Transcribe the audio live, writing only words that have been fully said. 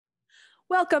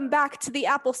Welcome back to the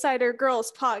Apple Cider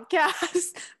Girls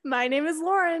podcast. My name is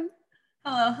Lauren.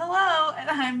 Hello, hello, and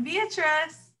I'm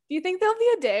Beatrice. Do you think there'll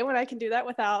be a day when I can do that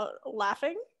without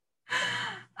laughing?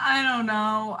 I don't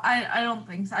know. I don't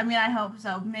think so. I mean, I hope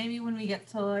so. Maybe when we get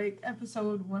to like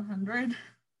episode 100.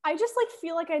 I just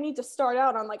feel like I need to start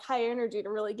out on high energy to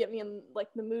really get me in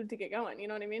the mood to get going. You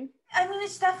know what I mean? I mean,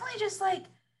 it's definitely just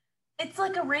it's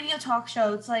like a radio talk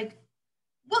show. It's like,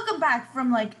 welcome back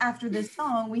from after this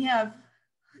song we have.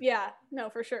 Yeah,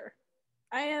 no, for sure.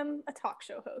 I am a talk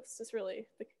show host is really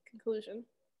the conclusion.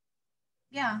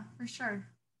 Yeah, for sure.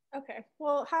 Okay.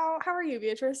 Well, how are you,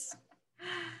 Beatrice?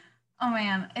 Oh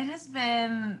man, it has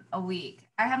been a week.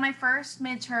 I had my first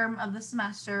midterm of the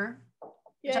semester.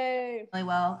 Yay. Really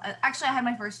well. Actually, I had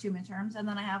my first 2 midterms, and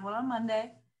then I have one on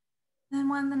Monday, then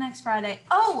one the next Friday.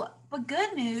 Oh, but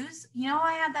good news. You know,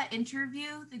 I had that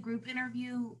interview, the group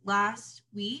interview last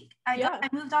week. I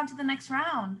moved on to the next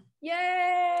round.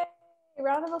 Yay!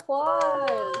 Round of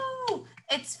applause. Woo!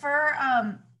 It's for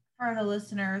the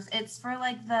listeners. It's for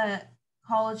the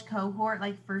college cohort,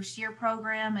 first year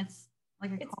program. It's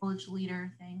like a college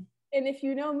leader thing. And if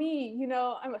you know me, you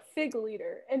know I'm a FIG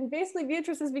leader. And basically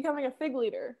Beatrice is becoming a FIG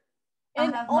leader.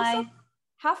 And also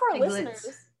half our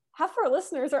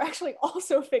listeners are actually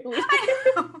also FIG leaders.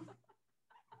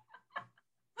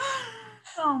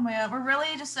 Oh man, we're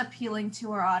really just appealing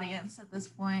to our audience at this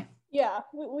point. Yeah,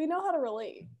 we know how to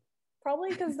relate. Probably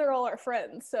because they're all our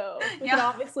friends, so we can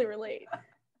obviously relate.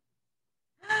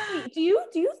 Wait, do you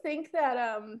think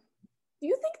that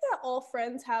all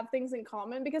friends have things in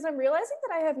common? Because I'm realizing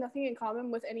that I have nothing in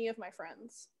common with any of my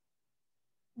friends.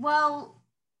 Well,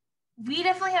 we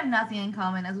definitely have nothing in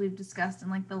common, as we've discussed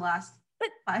in the last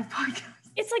 5 podcasts.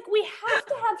 It's we have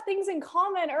to have things in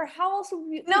common, or how else would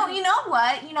we? No, you know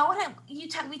what? We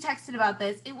texted about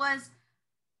this. It was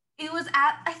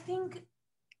at, I think.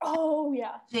 Oh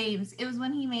yeah. James. It was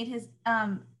when he made his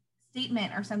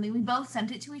statement or something. We both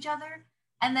sent it to each other,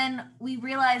 and then we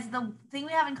realized the thing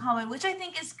we have in common, which I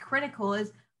think is critical,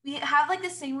 is we have the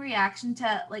same reaction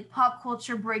to pop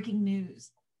culture breaking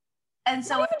news. And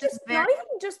so not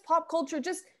even just pop culture,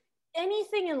 just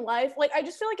anything in life. I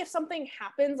just feel if something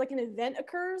happens, an event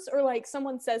occurs, or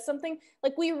someone says something,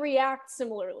 we react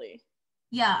similarly.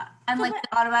 Yeah, and we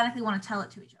automatically want to tell it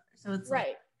to each other. So it's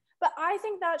right. But I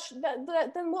think that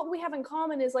then what we have in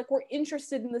common is we're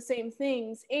interested in the same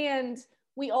things, and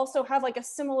we also have a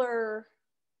similar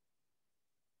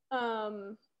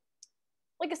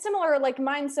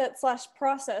mindset /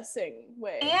 processing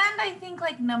way. And I think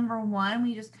number one,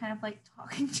 we just kind of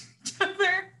talking to each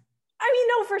other. I mean,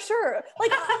 no, for sure. The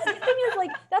thing is,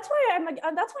 that's why I'm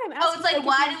asking. Oh, it's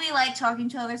why do we like talking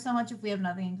to each other so much if we have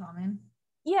nothing in common?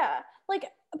 Yeah, but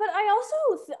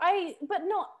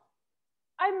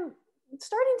I'm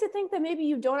starting to think that maybe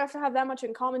you don't have to have that much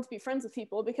in common to be friends with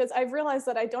people, because I've realized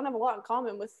that I don't have a lot in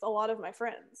common with a lot of my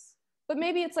friends. But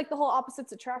maybe it's the whole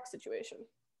opposites attract situation.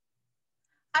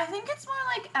 I think it's more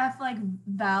if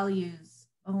values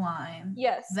align.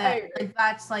 Yes, that, I agree.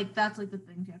 That's the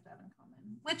things you have to have in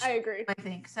common. Which I agree. I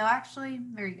think so. Actually,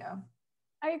 there you go.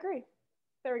 I agree.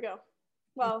 There we go.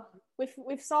 Well,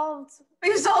 we've solved the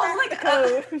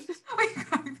code. We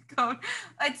cracked the code.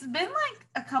 It's been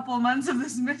a couple months of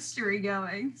this mystery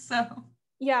going, so.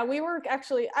 Yeah, we were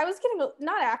actually, I was getting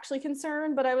not actually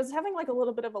concerned, but I was having a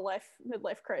little bit of a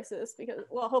midlife crisis, because,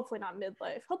 well, hopefully not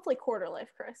midlife, hopefully quarter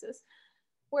life crisis,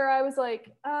 where I was I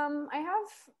have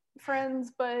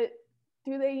friends, but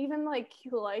do they even like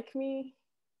me?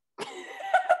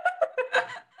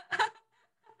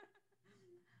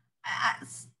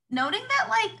 Noting that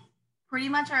pretty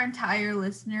much our entire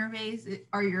listener base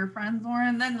are your friends,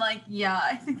 Lauren, then yeah,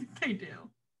 I think they do.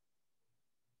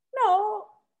 No,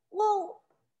 well,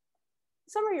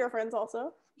 some are your friends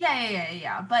also.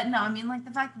 Yeah. But no, I mean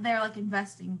the fact that they're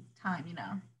investing time,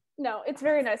 No, it's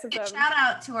very nice of them. Shout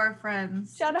out to our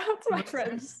friends. Shout out to my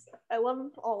friends. I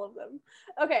love all of them.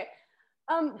 Okay.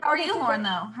 How are you, Lauren,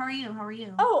 though? How are you?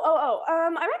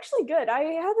 I'm actually good. I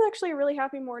had actually a really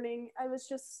happy morning. I was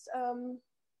just,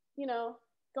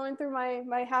 going through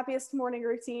my happiest morning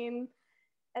routine.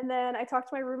 And then I talked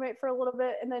to my roommate for a little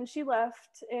bit, and then she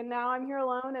left. And now I'm here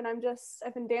alone, and I've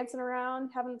been dancing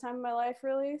around, having the time of my life,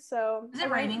 really. So. Is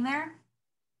it raining there?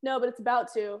 No, but it's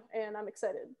about to, and I'm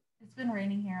excited. It's been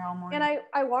raining here all morning. And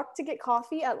I walked to get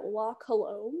coffee at La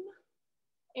Colombe,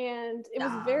 and it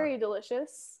was very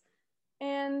delicious.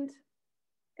 And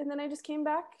then I just came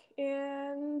back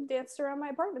and danced around my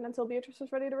apartment until Beatrice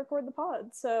was ready to record the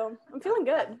pod. So I'm feeling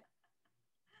good.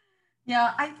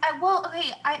 Yeah, I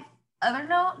don't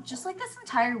know, just this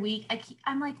entire week,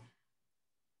 I'm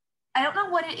I don't know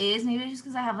what it is. Maybe it's just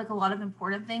because I have like a lot of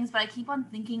important things, but I keep on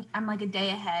thinking I'm like a day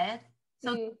ahead.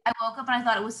 So I woke up and I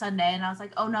thought it was Sunday, and I was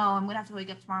like, oh no, I'm gonna have to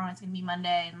wake up tomorrow and it's gonna be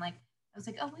Monday. And like I was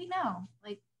like, oh wait, no,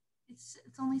 like it's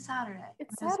only Saturday.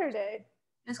 It's Saturday.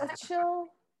 It's a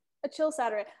chill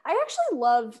Saturday. I actually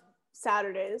love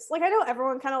Saturdays. Like I know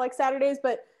everyone kind of likes Saturdays,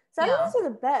 but Saturdays are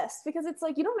the best because it's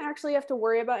like you don't actually have to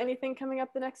worry about anything coming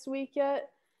up the next week yet.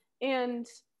 And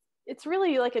it's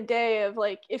really like a day of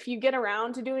like if you get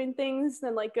around to doing things,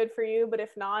 then like good for you. But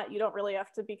if not, you don't really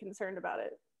have to be concerned about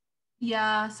it.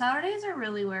 Yeah, Saturdays are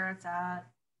really where it's at.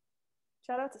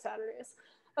 Shout out to Saturdays.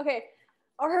 Okay.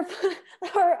 Our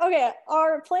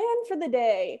plan for the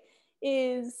day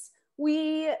is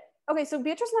so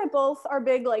Beatrice and I both are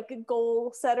big like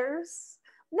goal setters.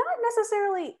 Not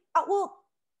necessarily I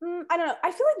don't know.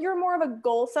 I feel like you're more of a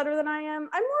goal setter than I am.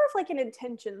 I'm more of like an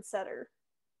intention setter.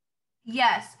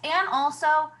 Yes. And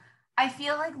also I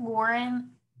feel like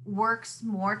Lauren works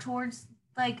more towards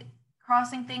like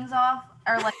crossing things off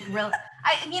or like real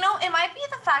it might be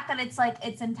the fact that it's like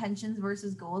it's intentions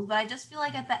versus goals, but I just feel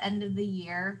like at the end of the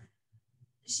year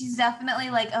she's definitely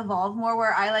like evolved more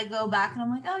where I like go back and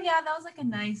I'm like, oh yeah, that was like a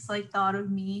nice like thought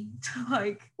of me to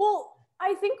like. Well,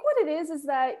 I think what it is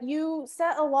that you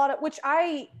set a lot of, which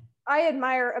I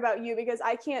admire about you because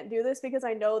I can't do this because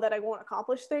I know that I won't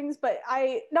accomplish things, but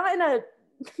not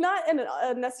in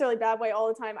a necessarily bad way all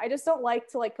the time. I just don't like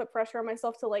to like put pressure on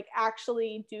myself to like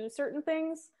actually do certain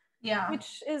things. Yeah.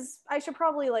 Which is, I should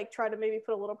probably like try to maybe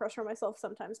put a little pressure on myself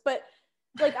sometimes, but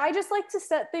like I just like to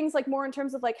set things like more in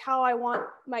terms of like how I want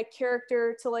my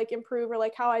character to like improve or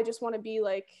like how I just want to be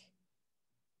like,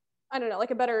 I don't know, like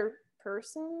a better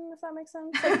person, if that makes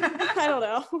sense. Like, I don't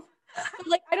know.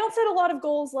 Like I don't set a lot of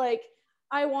goals like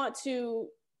I want to,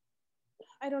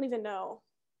 I don't even know,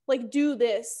 like do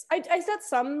this. I set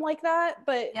some like that,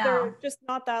 but they're just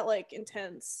not that like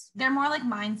intense. They're more like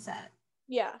mindset.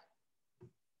 Yeah.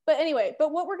 But anyway,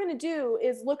 what we're going to do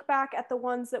is look back at the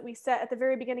ones that we set at the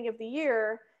very beginning of the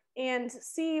year and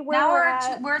see where now we're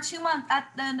at. We're 2 months at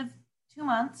the end of 2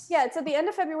 months. Yeah, it's at the end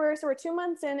of February, so we're 2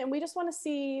 months in, and we just want to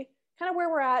see kind of where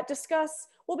we're at, discuss,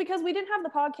 well, because we didn't have the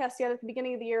podcast yet at the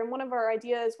beginning of the year, and one of our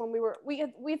ideas when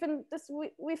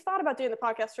we've thought about doing the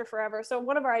podcast for forever. So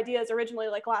one of our ideas originally,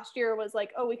 like last year, was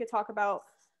like, oh, we could talk about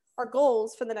our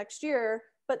goals for the next year.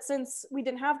 But since we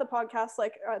didn't have the podcast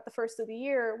like at the first of the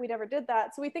year, we never did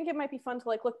that. So we think it might be fun to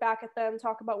like look back at them,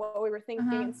 talk about what we were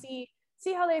thinking, and see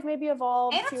how they've maybe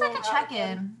evolved. And it's like a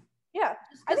check-in. Yeah,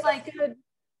 I think like, it's good.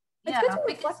 It's good to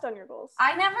reflect on your goals.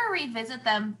 I never revisit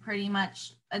them pretty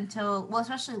much until, well,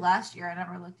 especially last year. I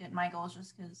never looked at my goals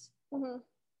just because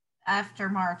after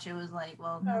March it was like,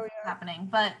 well, nothing's happening.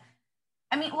 But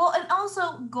I mean, well, and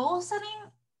also goal setting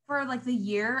for like the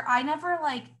year,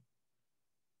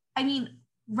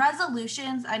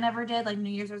 resolutions, I never did like New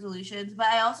Year's resolutions, but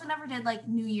I also never did like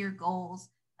New Year goals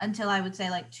until I would say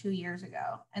like 2 years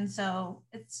ago. And so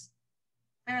it's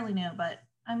fairly new, but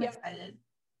I'm excited.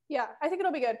 Yeah, I think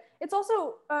it'll be good. It's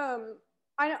also,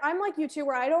 I'm like you too,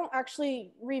 where I don't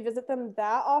actually revisit them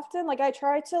that often. Like I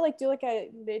try to like do like a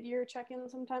mid-year check-in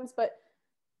sometimes, but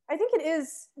I think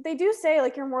they do say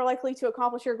like you're more likely to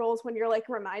accomplish your goals when you're like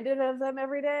reminded of them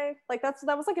every day. Like that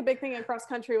was like a big thing in cross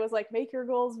country was like make your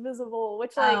goals visible,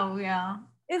 which like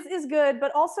is good,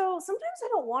 but also sometimes I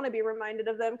don't want to be reminded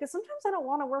of them because sometimes I don't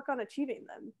want to work on achieving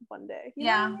them one day. You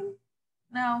know what I mean?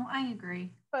 No, I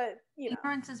agree. But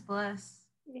ignorance is bliss.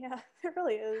 Yeah, it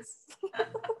really is.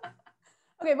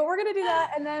 Okay, but we're gonna do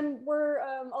that, and then we're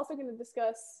also gonna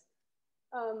discuss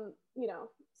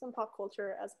some pop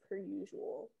culture as per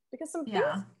usual because some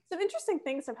interesting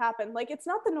things have happened. Like it's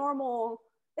not the normal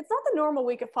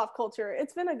week of pop culture.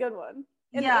 It's been a good one.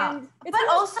 And it's been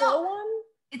a slow one.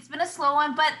 It's been a slow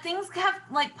one, but things have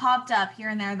like popped up here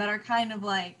and there that are kind of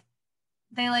like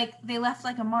they left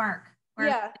like a mark.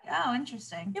 Like, oh,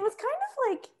 interesting. It was kind of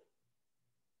like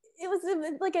it was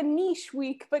like a niche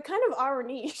week, but kind of our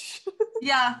niche.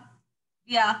 Yeah,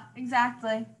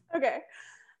 exactly.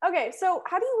 Okay, so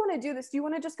how do you want to do this? Do you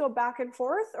want to just go back and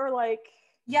forth or like?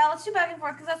 Yeah, let's do back and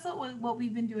forth because that's what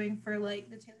we've been doing for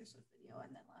like the Taylor Swift video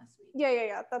and then last week.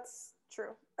 Yeah, that's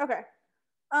true. Okay.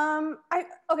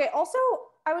 Also,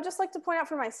 I would just like to point out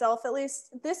for myself, at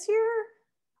least this year,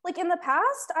 like in the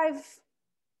past, I've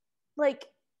like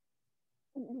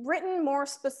written more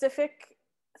specific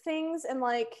things and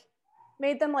like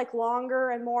made them like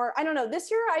longer and more, I don't know, this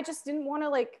year I just didn't want to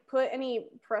like put any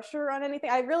pressure on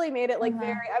anything. I really made it like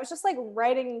I was just like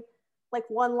writing like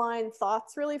one line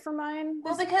thoughts really for mine.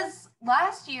 Well, because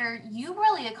last year you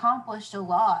really accomplished a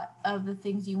lot of the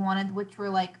things you wanted, which were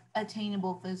like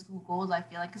attainable physical goals, I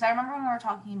feel like, because I remember when we were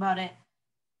talking about it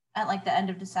at like the end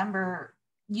of December,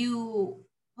 you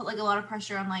put like a lot of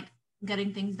pressure on like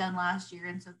getting things done last year,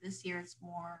 and so this year it's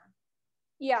more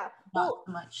not so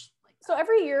much like that. So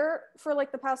every year for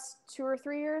like the past 2 or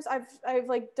 3 years, I've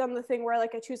like done the thing where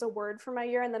like I choose a word for my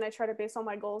year and then I try to base all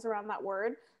my goals around that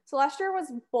word. So last year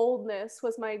was boldness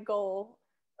was my goal,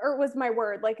 or was my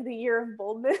word, like the year of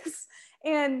boldness.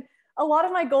 And a lot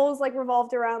of my goals like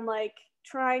revolved around like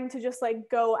trying to just like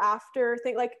go after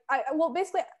things. Like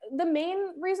basically the main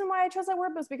reason why I chose that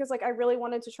word was because like I really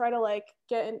wanted to try to like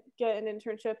get an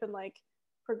internship and like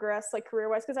progress like career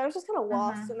wise, because I was just kind of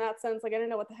lost in that sense. Like I didn't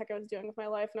know what the heck I was doing with my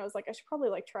life, and I was like, I should probably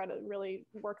like try to really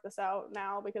work this out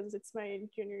now because it's my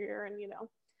junior year. And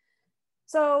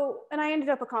so, and I ended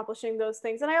up accomplishing those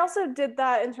things, and I also did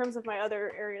that in terms of my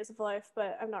other areas of life,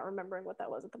 but I'm not remembering what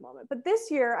that was at the moment. But this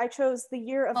year I chose the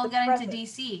year of getting present. To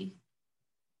DC.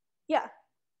 Yeah,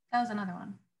 that was another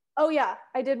one. Oh yeah,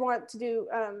 I did want to do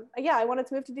I wanted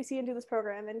to move to DC and do this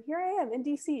program, and here I am in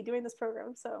DC doing this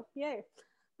program, so yay.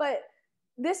 But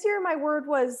this year my word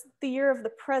was the year of the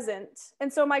present,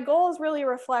 and so my goals really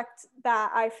reflect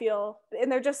that, I feel,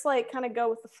 and they're just like kind of go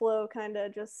with the flow, kind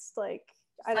of just like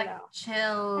I don't know,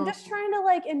 chill. I'm just trying to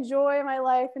like enjoy my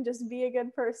life and just be a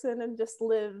good person and just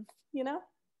live,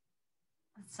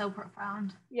 That's so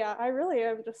profound. Yeah, I really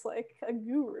am just like a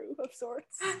guru of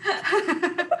sorts.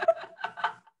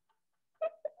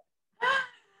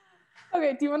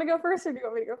 Okay, do you want to go first or do you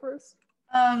want me to go first?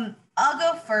 I'll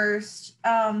go first.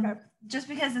 Okay. Just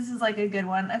because this is like a good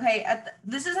one. Okay,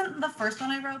 this isn't the first one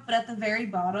I wrote, but at the very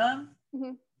bottom,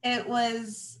 it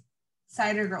was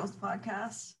Cider Girls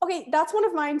podcast. Okay, that's one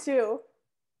of mine too.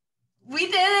 We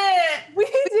did it. We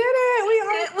did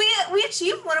it. We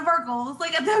achieved one of our goals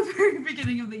like at the very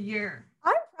beginning of the year.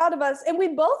 I'm proud of us, and we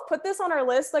both put this on our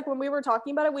list. Like when we were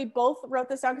talking about it, we both wrote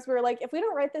this down because we were like, if we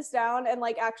don't write this down and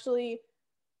like actually,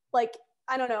 like,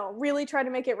 I don't know, really try to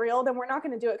make it real, then we're not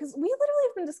going to do it. Because we literally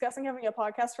have been discussing having a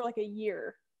podcast for like a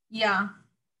year. Yeah,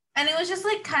 and it was just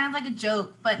like kind of like a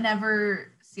joke, but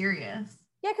never serious.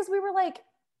 Yeah, because we were like,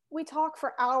 we talk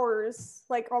for hours,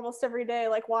 like almost every day.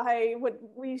 Like, why would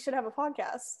we should have a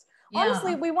podcast? Yeah.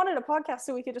 Honestly, we wanted a podcast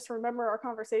so we could just remember our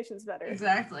conversations better.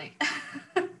 Exactly.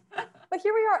 But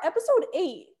here we are, episode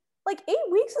 8. Like 8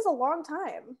 weeks is a long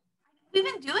time. We've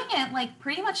been doing it like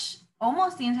pretty much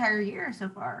almost the entire year so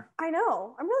far. I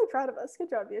know. I'm really proud of us. Good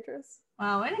job, Beatrice.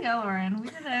 Wow, way to go, Lauren. We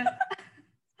did it.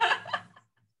 Well,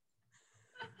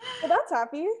 that's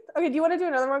happy. Okay, do you want to do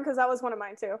another one? Because that was one of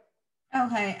mine too.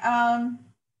 Okay.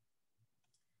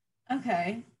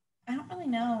 Okay. I don't really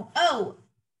know. Oh,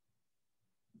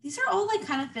 these are all like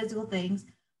kind of physical things.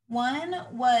 One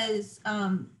was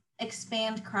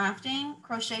expand crafting,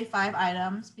 crochet 5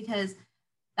 items, because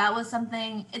that was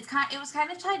something, it was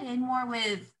kind of tied in more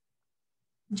with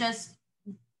just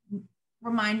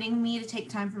reminding me to take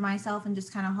time for myself and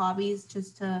just kind of hobbies,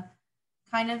 just to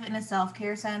kind of in a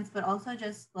self-care sense, but also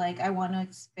just like I want to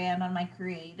expand on my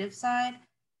creative side.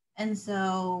 And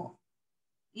so,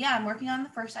 yeah, I'm working on the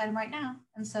first item right now.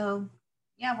 And so,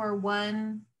 yeah, we're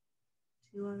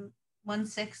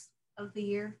 1/6 of the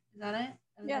year. Is that it?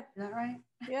 Is that right?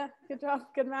 Yeah, good job.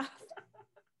 Good math.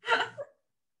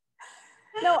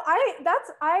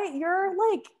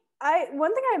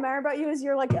 One thing I admire about you is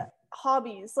your like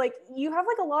hobbies. Like you have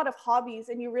like a lot of hobbies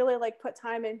and you really like put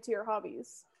time into your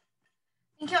hobbies.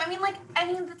 Thank you. I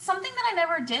mean, it's something that I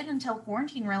never did until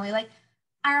quarantine, really. Like,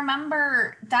 I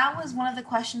remember that was one of the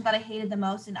questions that I hated the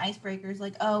most in icebreakers.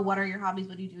 Like, oh, what are your hobbies?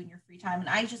 What do you do in your free time? And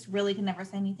I just really could never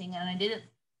say anything. And I didn't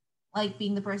like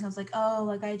being the person that was like, oh,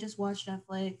 like I just watch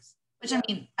Netflix, which I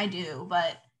mean, I do,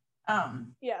 but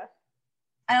yeah.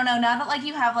 I don't know. Now that like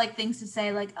you have like things to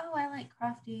say, like, oh, I like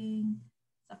crafting,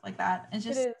 stuff like that. It's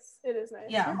just it is nice.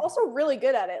 Yeah. You're also really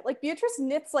good at it. Like Beatrice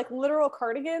knits like literal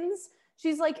cardigans.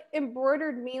 She's like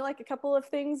embroidered me like a couple of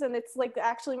things, and it's like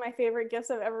actually my favorite gifts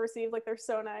I've ever received. Like they're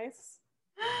so nice.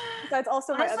 Besides,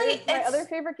 also honestly, my other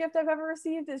favorite gift I've ever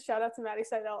received is shout out to Maddie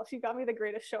Seidel. She got me The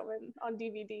Greatest Showman on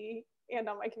DVD and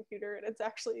on my computer, and it's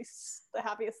actually the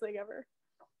happiest thing ever.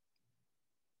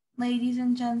 Ladies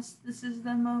and gents, this is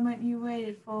the moment you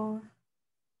waited for.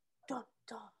 Dun,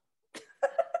 dun.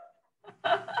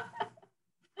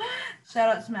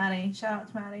 Shout out to Maddie.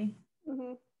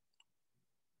 Mm-hmm.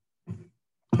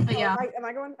 But yeah. Am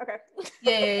I going? Okay.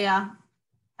 Yeah.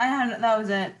 That was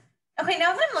it. Okay,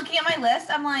 now that I'm looking at my list,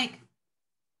 I'm like,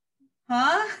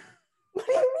 huh? What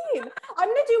do you mean? I'm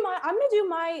gonna do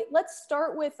my, let's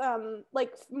start with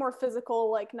like more physical,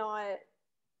 like not,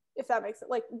 if that makes it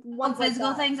like one physical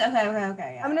like things.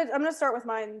 Okay. Yeah. I'm gonna start with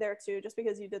mine there too, just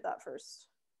because you did that first.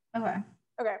 Okay.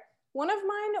 One of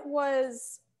mine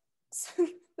was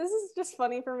this This is just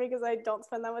funny for me because I don't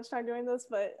spend that much time doing this,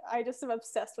 but I just am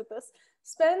obsessed with this.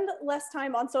 Spend less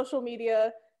time on social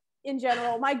media in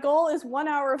general. My goal is 1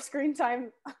 hour of screen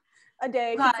time a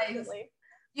day consistently.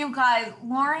 You guys,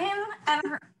 Lauren and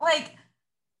her, like,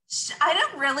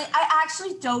 I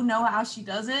actually don't know how she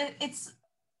does it. This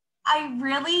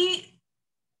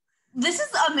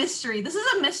is a mystery. This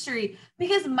is a mystery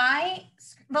because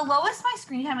the lowest my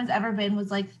screen time has ever been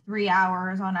was like 3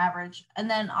 hours on average. And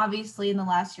then obviously in the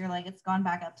last year, like it's gone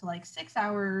back up to like 6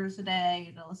 hours a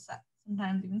day,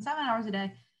 sometimes even 7 hours a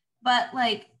day. But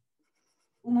like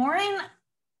Lauren,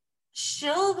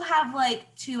 she'll have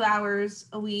like 2 hours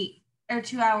a week or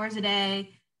 2 hours a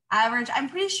day average. I'm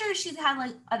pretty sure she's had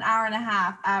like an hour and a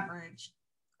half average.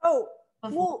 Oh,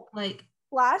 before, well, like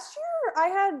last year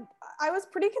I was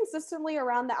pretty consistently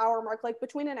around the hour mark, like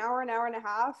between an hour and a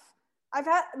half. I've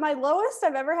had my lowest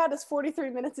I've ever had is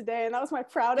 43 minutes a day, and that was my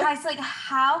proudest. Guys, like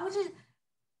how did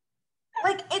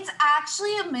it's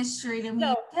actually a mystery to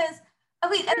me because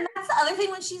okay, and that's the other thing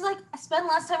when she's like spend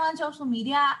less time on social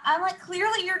media. I'm like,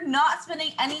 clearly you're not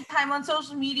spending any time on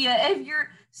social media if your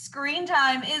screen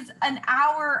time is an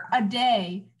hour a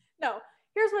day. No,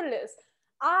 here's what it is.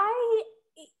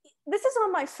 This is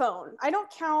on my phone. I don't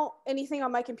count anything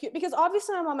on my computer because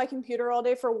obviously I'm on my computer all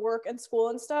day for work and school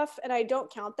and stuff, and I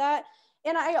don't count that.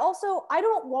 And I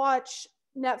don't watch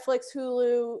Netflix,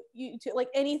 Hulu, YouTube, like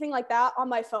anything like that on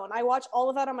my phone. I watch all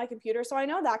of that on my computer. So I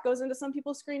know that goes into some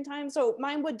people's screen time. So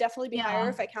mine would definitely be higher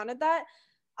if I counted that.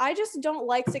 I just don't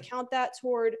like to count that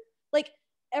toward, like,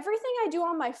 everything I do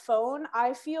on my phone,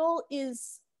 I feel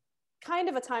is kind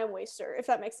of a time waster, if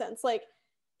that makes sense. Like,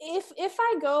 if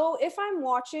I'm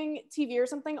watching TV or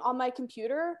something on my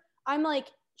computer, I'm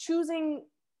like choosing,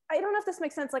 I don't know if this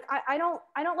makes sense. Like I don't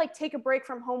like take a break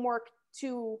from homework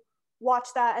to watch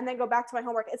that and then go back to my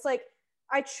homework. It's like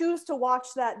I choose to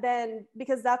watch that then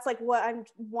because that's like what I'm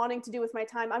wanting to do with my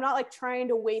time. I'm not like trying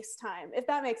to waste time, if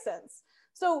that makes sense.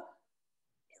 So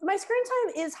my screen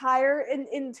time is higher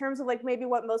in terms of like maybe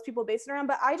what most people base it around,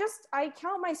 but I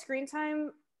count my screen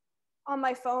time on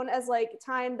my phone as like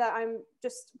time that I'm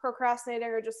just procrastinating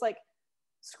or just like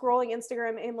scrolling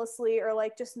Instagram aimlessly or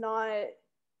like just not,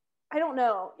 I don't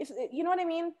know if you know what I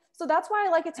mean. So that's why I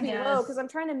like it to be low because I'm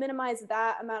trying to minimize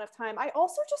that amount of time. I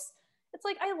also just, it's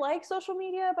like I like social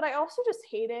media, but I also just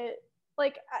hate it.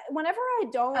 Like whenever I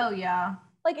don't,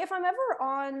 like if I'm ever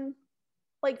on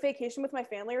like vacation with my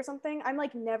family or something, I'm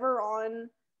like never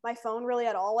on my phone really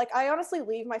at all. Like I honestly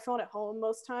leave my phone at home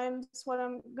most times when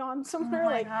I'm gone somewhere.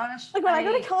 Like when I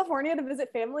go to California to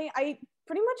visit family, I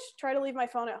pretty much try to leave my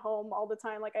phone at home all the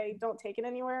time. Like I don't take it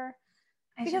anywhere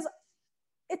because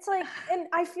it's like, and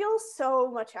I feel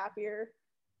so much happier.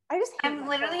 I'm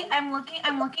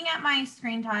looking at my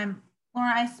screen time.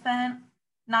 Laura, I spent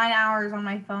 9 hours on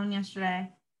my phone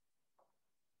yesterday.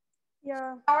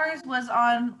 Yeah. I was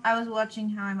watching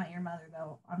How I Met Your Mother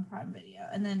though on Prime Video,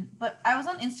 but I was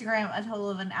on Instagram a total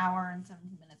of an hour and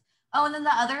 17 minutes. Oh, and then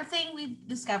the other thing we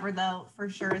discovered though for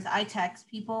sure is I text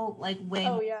people like way.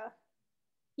 Oh yeah.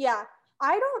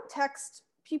 I don't text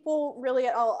people really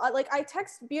at all. I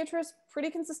text Beatrice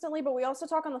pretty consistently, but we also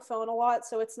talk on the phone a lot,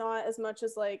 so it's not as much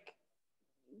as like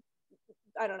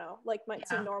I don't know, like might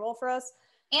seem normal for us.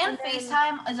 And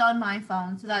FaceTime is on my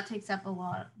phone, so that takes up a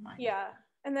lot of my. Yeah.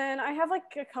 And then I have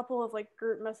like a couple of like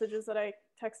group messages that I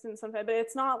text in sometimes, but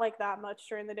it's not like that much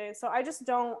during the day. So I just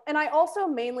don't. And I also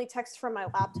mainly text from my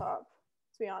laptop,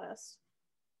 to be honest.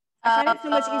 I find it so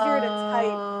much easier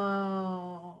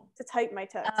to type my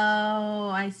text. Oh,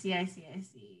 I see.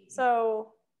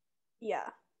 So,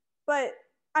 yeah. But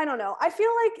I don't know. I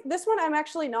feel like this one I'm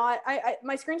actually not.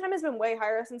 My screen time has been way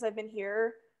higher since I've been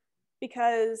here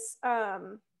because I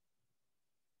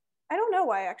don't know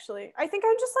why actually. I think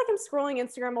I'm scrolling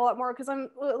Instagram a lot more because I'm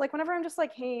like whenever I'm just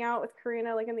like hanging out with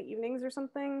Karina like in the evenings or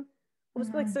something, I'll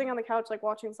just be like sitting on the couch like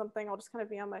watching something. I'll just kind of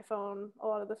be on my phone a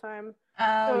lot of the time.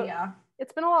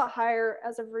 It's been a lot higher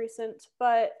as of recent,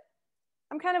 but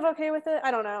I'm kind of okay with it.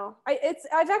 I don't know.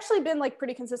 I've actually been like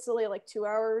pretty consistently like 2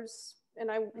 hours, and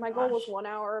my goal was 1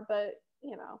 hour, but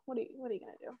you know what are you gonna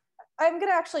do? I'm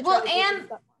gonna actually try to do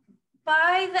that.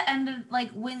 By the end of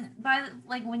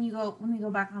when you go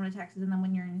back home to Texas and then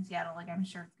when you're in Seattle, like I'm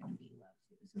sure it's gonna be low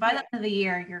too. So by the end of the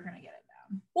year, you're gonna get it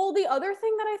down. Well, the other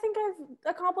thing that I think I've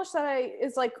accomplished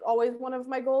is like always one of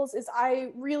my goals is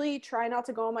I really try not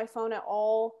to go on my phone at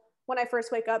all when I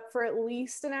first wake up for at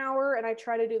least an hour, and I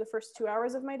try to do the first 2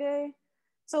 hours of my day.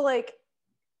 So like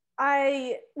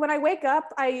when I wake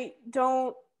up, I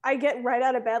get right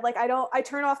out of bed. Like I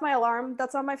turn off my alarm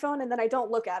that's on my phone and then I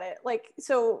don't look at it. Like,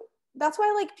 so that's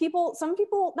why like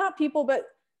not people, but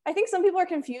I think some people are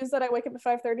confused that I wake up at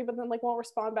 5:30, but then like won't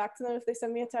respond back to them if they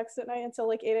send me a text at night until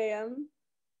like 8 a.m.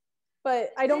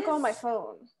 But I don't go on my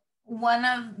phone. One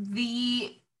of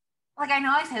the, like, I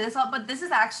know I say this a lot, but this is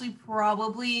actually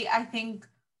probably, I think,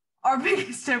 our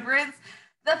biggest difference.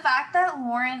 The fact that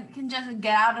Lauren can just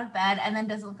get out of bed and then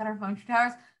doesn't look at her phone for 2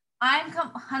 hours. I'm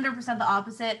 100% the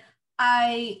opposite.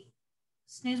 I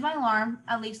snooze my alarm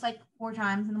at least like 4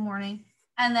 times in the morning,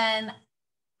 and then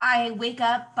I wake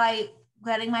up by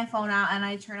getting my phone out and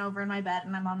I turn over in my bed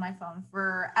and I'm on my phone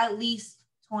for at least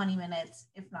 20 minutes,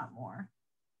 if not more.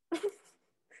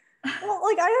 Well,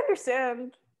 like, I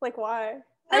understand, like, why.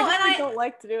 No, I don't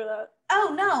like to do that.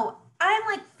 Oh, no. I'm,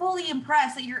 like, fully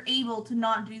impressed that you're able to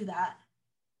not do that.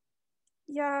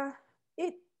 Yeah.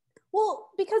 Well,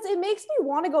 because it makes me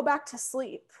want to go back to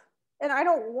sleep. And I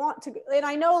don't want to, and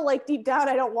I know, like, deep down,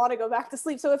 I don't want to go back to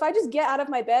sleep. So if I just get out of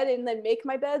my bed and then make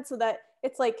my bed so that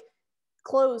it's, like,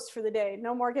 closed for the day,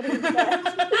 no more getting into bed.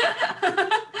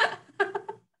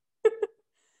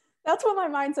 That's what my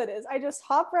mindset is. I just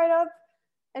hop right up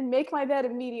and make my bed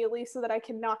immediately so that I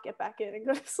cannot get back in and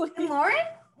go to sleep. And Lauren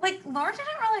didn't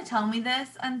really tell me this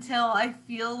until I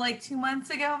feel like 2 months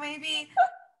ago, maybe.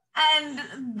 And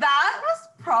that was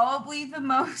probably the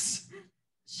most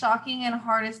shocking and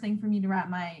hardest thing for me to wrap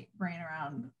my brain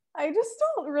around. I just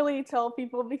don't really tell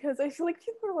people because I feel like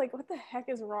people are like, what the heck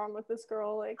is wrong with this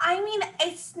girl? Like, I mean,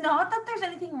 it's not that there's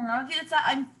anything wrong with you. It's that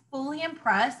I'm fully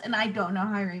impressed and I don't know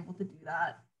how you're able to do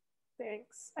that.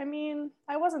 Thanks. I mean,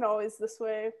 I wasn't always this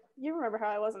way. You remember how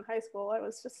I was in high school. I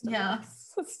was just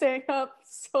staying up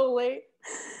so late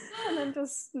and then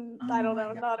just, I don't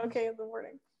know, not okay in the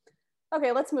morning.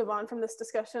 Okay, let's move on from this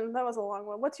discussion. That was a long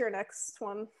one. What's your next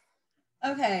one?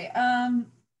 Okay,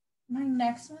 my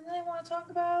next one that I want to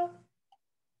talk about.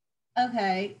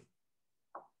 Okay.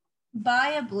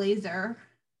 Buy a blazer.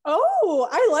 Oh,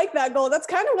 I like that goal. That's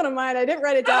kind of one of mine. I didn't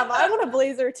write it down, but I want a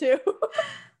blazer too.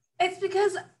 It's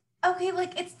because, okay,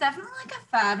 like, it's definitely like a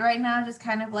fad right now, just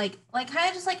kind of like kind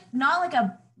of just like not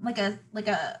like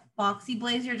a boxy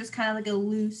blazer, just kind of like a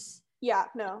loose. Yeah,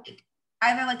 no.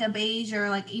 Either like a beige or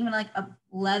like even like a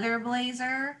leather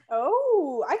blazer.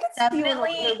 Oh, I could see you in a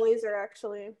leather blazer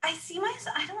actually. I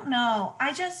don't know.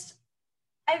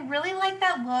 I really like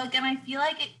that look, and I feel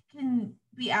like it can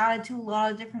be added to a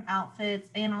lot of different outfits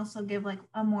and also give like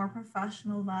a more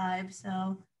professional vibe.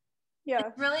 So yeah,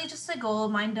 it's really just a goal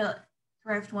of mine to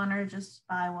thrift one or just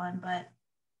buy one, but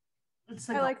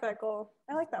I like that goal.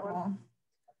 I like that one.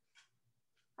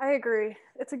 I agree.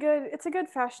 It's a good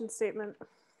fashion statement.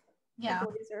 Yeah.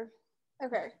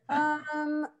 Okay.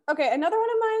 Okay, another one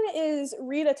of mine is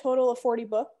read a total of 40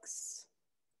 books.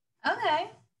 Okay.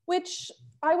 Which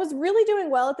I was really doing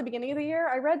well at the beginning of the year.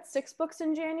 I read 6 books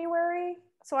in January,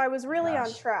 so I was really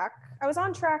on track. I was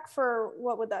on track for,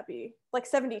 what would that be? Like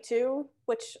 72,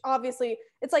 which obviously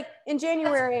it's like in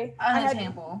January I had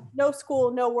no school,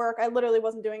 no work. I literally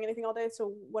wasn't doing anything all day,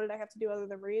 so what did I have to do other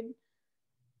than read?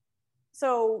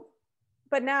 So,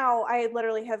 but now I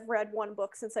literally have read 1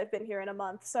 book since I've been here in a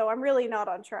month, so I'm really not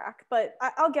on track, but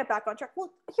I'll get back on track.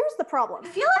 Well, here's the problem. I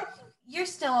feel like you're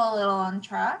still a little on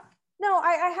track. No,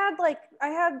 I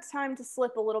had time to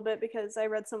slip a little bit because I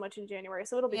read so much in January,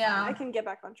 so it'll be fine. I can get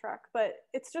back on track, but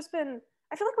it's just been,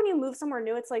 I feel like when you move somewhere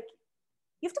new, it's like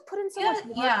you have to put in so much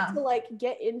work to like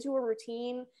get into a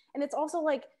routine, and it's also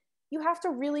like you have to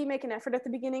really make an effort at the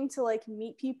beginning to like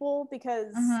meet people because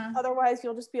otherwise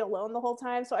you'll just be alone the whole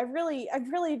time. So I've really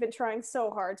been trying so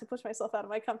hard to push myself out of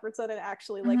my comfort zone and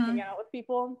actually like hang out with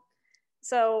people.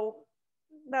 So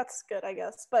that's good, I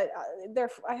guess. But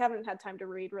I haven't had time to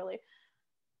read really.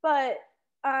 But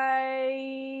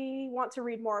I want to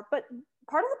read more. But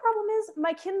part of the problem is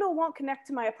my Kindle won't connect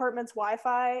to my apartment's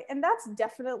Wi-Fi, and that's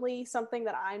definitely something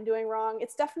that I'm doing wrong.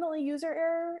 It's definitely user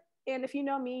error. And if you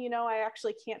know me, you know I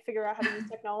actually can't figure out how to use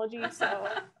technology. So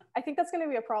I think that's going to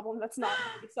be a problem that's not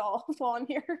going to be solved while I'm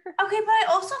here. Okay, but I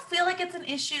also feel like it's an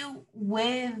issue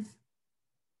with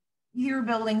your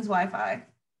building's Wi-Fi.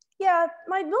 Yeah,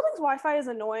 my building's Wi-Fi is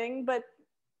annoying, but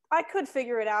I could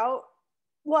figure it out.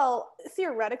 Well,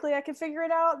 theoretically, I could figure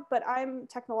it out, but I'm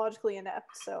technologically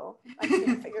inept, so I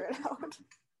can't figure it out.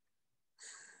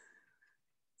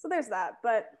 So there's that,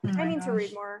 but I need to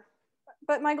read more.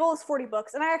 But my goal is 40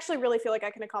 books, and I actually really feel like I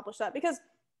can accomplish that because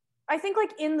I think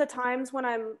like in the times when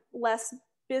I'm less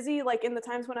busy, like in the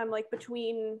times when I'm like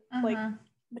between my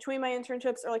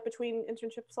internships or like between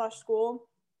internship / school,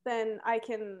 then I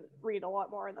can read a lot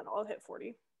more and then I'll hit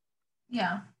 40.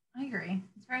 Yeah, I agree.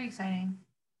 It's very exciting.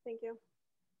 Thank you.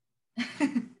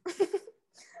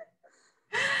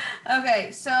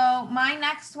 Okay, so my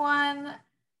next one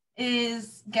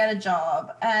is get a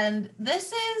job. And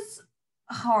this is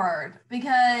hard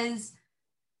because,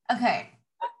 okay,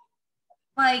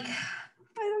 like,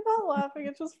 I'm not laughing,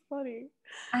 it's just funny.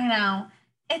 I know.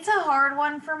 It's a hard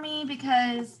one for me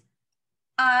because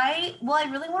I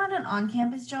really wanted an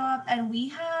on-campus job, and we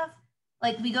have,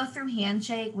 like, we go through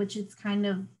Handshake, which is kind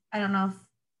of, I don't know if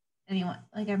anyone,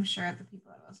 like, I'm sure the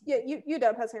people that listen. Yeah,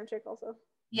 UW has Handshake also.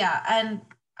 Yeah, and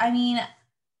I mean,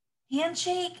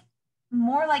 Handshake,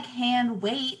 more like hand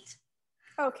weight.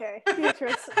 Okay,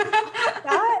 Beatrice,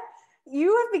 that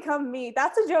you have become me.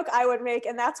 That's a joke I would make,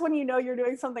 and that's when you know you're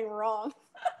doing something wrong.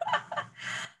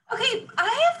 Okay,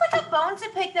 I have like a bone to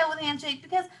pick though with Handshake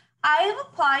because I have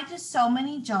applied to so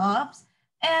many jobs,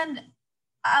 and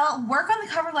I'll work on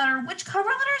the cover letter, which cover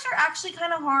letters are actually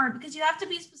kind of hard because you have to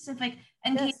be specific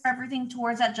and cater everything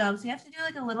towards that job. So you have to do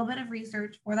like a little bit of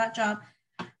research for that job.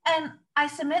 And I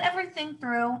submit everything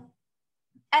through,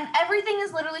 and everything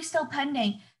is literally still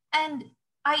pending. And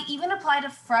I even apply to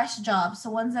fresh jobs, so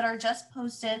ones that are just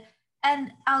posted,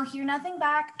 and I'll hear nothing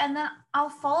back. And then I'll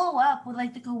follow up with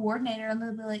like the coordinator, and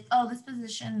they'll be like, oh, this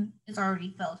position is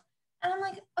already filled. And I'm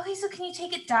like, okay, so can you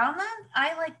take it down then?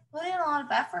 I like put in a lot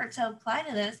of effort to apply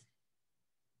to this.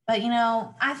 But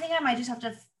I think I might just have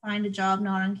to find a job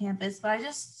not on campus. But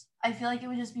I feel like it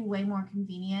would just be way more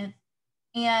convenient.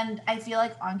 And I feel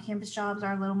like on campus jobs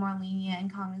are a little more lenient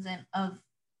and cognizant of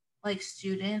like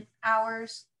student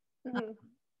hours. Mm-hmm.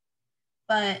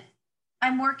 But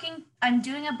I'm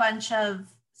doing a bunch of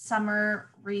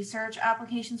summer research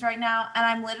applications right now, and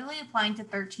I'm literally applying to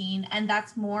 13, and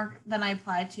that's more than I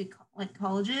applied to like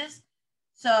colleges.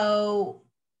 So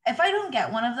if I don't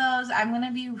get one of those, I'm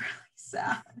gonna be really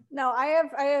sad. No, I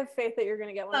have faith that you're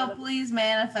gonna get one. So please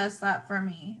manifest that for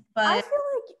me. But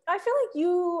I feel like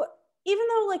you, even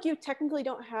though like you technically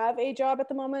don't have a job at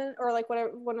the moment or like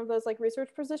whatever one of those like research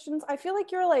positions, I feel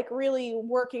like you're like really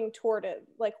working toward it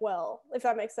like well, if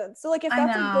that makes sense. So like if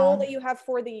that's a goal that you have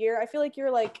for the year, I feel like you're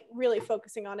like really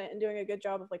focusing on it and doing a good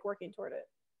job of like working toward it.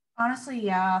 Honestly,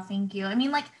 yeah, thank you. I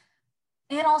mean, like,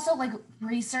 and also like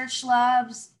research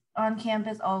labs on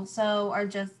campus also are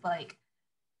just like,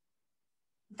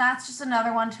 that's just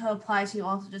another one to apply to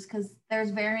also just because there's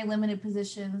very limited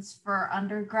positions for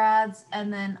undergrads,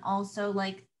 and then also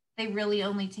like they really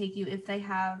only take you if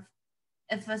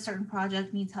if a certain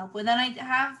project needs help with. And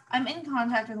I'm in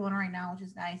contact with one right now, which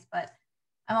is nice, but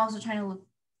I'm also trying to look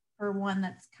for one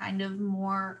that's kind of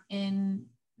more in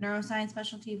neuroscience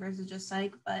specialty versus just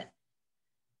psych. But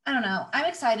I don't know, I'm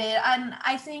excited. And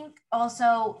I think by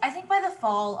the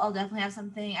fall I'll definitely have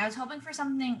something. I was hoping for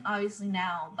something obviously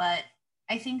now, but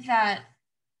I think that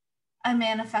I'm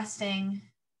manifesting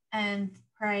and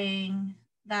praying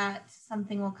that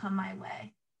something will come my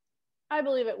way. I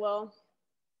believe it will.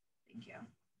 Thank you.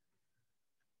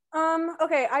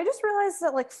 Okay, I just realized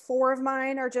that like 4 of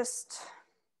mine are just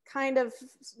kind of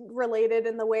related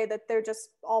in the way that they're just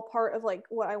all part of like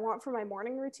what I want for my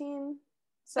morning routine.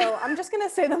 So I'm just gonna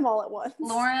say them all at once.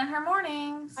 Lauren and her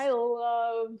mornings. I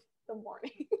love the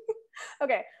morning.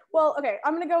 Okay,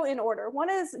 I'm gonna go in order. One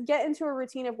is get into a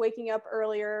routine of waking up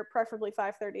earlier, preferably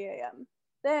 5:30 a.m.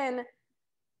 Then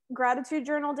gratitude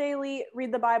journal daily,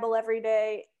 read the Bible every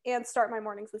day, and start my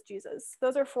mornings with Jesus.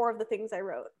 Those are 4 of the things I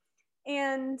wrote.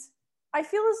 And I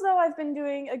feel as though I've been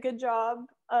doing a good job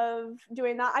of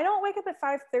doing that. I don't wake up at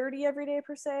 5:30 every day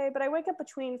per se, but I wake up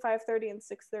between 5:30 and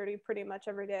 6:30 pretty much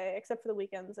every day, except for the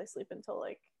weekends. I sleep until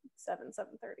like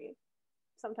 7:30,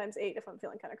 sometimes 8 if I'm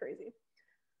feeling kind of crazy.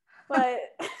 But,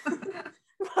 oh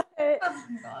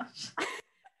my gosh.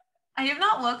 I have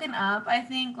not woken up, I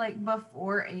think, like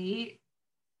before 8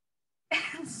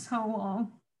 in so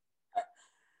long.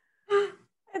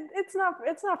 It's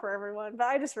not for everyone, but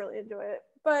I just really enjoy it.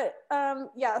 But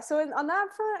yeah, so on that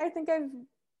front, I think I've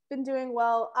been doing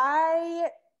well. I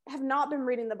have not been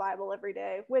reading the Bible every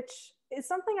day, which is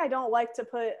something I don't like to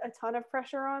put a ton of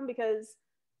pressure on because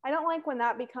I don't like when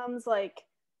that becomes like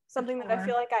something that I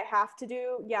feel like I have to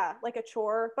do. Yeah, like a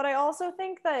chore. But I also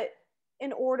think that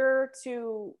in order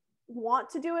to want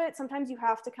to do it, sometimes you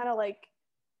have to kind of like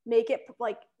make it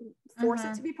like force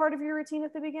it to be part of your routine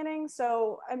at the beginning.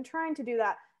 So I'm trying to do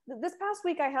that. This past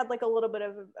week I had like a little bit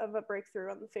of a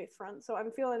breakthrough on the faith front. So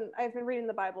I've been reading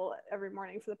the Bible every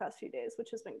morning for the past few days,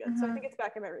 which has been good. So I think it's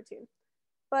back in my routine.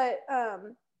 But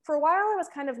for a while I was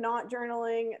kind of not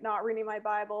journaling, not reading my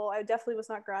Bible. I definitely was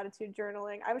not gratitude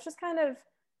journaling. I was just kind of,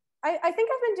 I think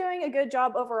I've been doing a good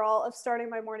job overall of starting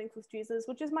my mornings with Jesus,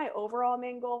 which is my overall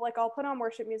main goal. Like I'll put on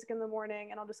worship music in the morning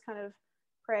and I'll just kind of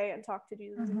pray and talk to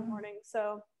Jesus in the morning.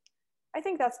 So I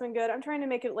think that's been good. I'm trying to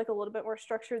make it like a little bit more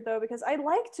structured though, because I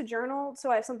like to journal so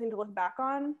I have something to look back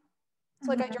on. So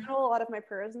like I journal a lot of my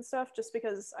prayers and stuff just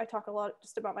because I talk a lot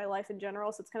just about my life in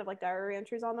general. So it's kind of like diary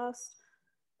entries almost,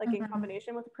 like in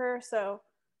combination with the prayer. So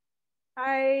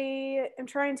I am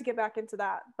trying to get back into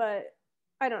that, but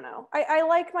I don't know. I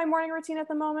like my morning routine at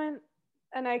the moment,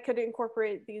 and I could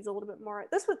incorporate these a little bit more.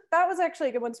 That was actually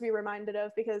a good one to be reminded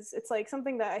of because it's like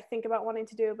something that I think about wanting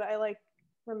to do, but I like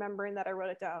remembering that I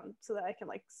wrote it down so that I can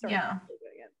like start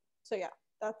doing it. So yeah,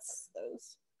 that's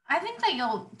those. I think that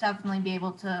you'll definitely be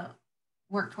able to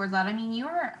work towards that. I mean, you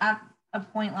were at a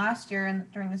point last year and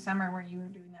during the summer where you were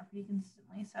doing that pretty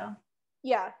consistently. So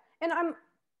yeah, and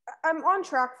I'm on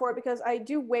track for it because I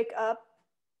do wake up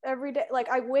every day. Like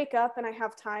I wake up and I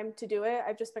have time to do it.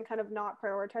 I've just been kind of not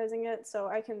prioritizing it, so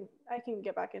I can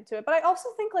get back into it. But I also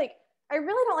think like I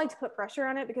really don't like to put pressure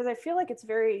on it because I feel like it's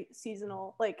very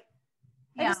seasonal. Like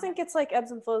I just think it's like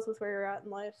ebbs and flows with where you're at in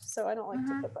life, so I don't like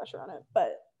to put pressure on it.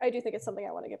 But I do think it's something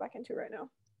I want to get back into right now.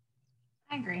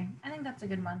 I agree. I think that's a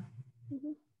good one.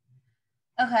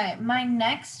 Okay, my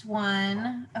next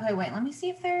one. Okay, wait, let me see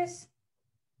if there's.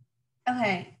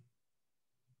 Okay,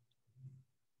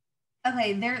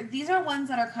 these are ones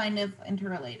that are kind of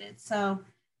interrelated. So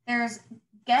there's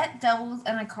get doubles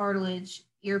and a cartilage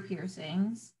ear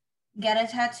piercings, get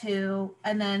a tattoo,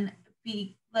 and then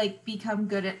become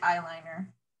good at eyeliner.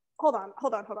 Hold on.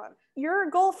 Your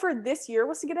goal for this year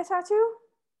was to get a tattoo?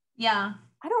 Yeah.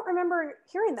 I don't remember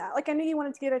hearing that. Like I knew you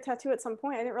wanted to get a tattoo at some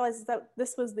point. I didn't realize that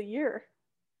this was the year.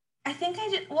 I think I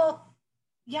did. Well,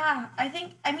 yeah, I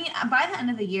mean, by the end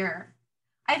of the year,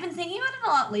 I've been thinking about it a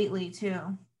lot lately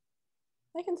too.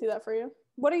 I can see that for you.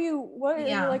 What are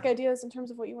your like ideas in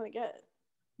terms of what you want to get?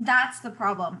 That's the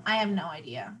problem. I have no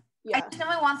idea. Yeah. I just know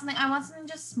I want something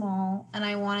just small, and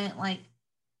I want it like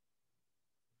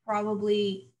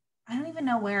probably, I don't even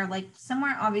know where, like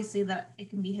somewhere obviously that it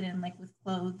can be hidden like with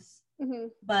clothes.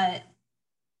 But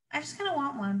I just kind of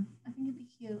want one. I think it'd be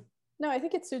cute. No, I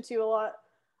think it suits you a lot.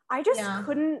 I just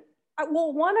couldn't.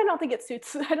 Well, one, I don't think it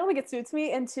suits. I don't think it suits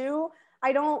me, and two,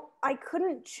 I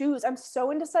couldn't choose. I'm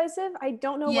so indecisive. I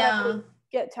don't know what I would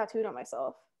get tattooed on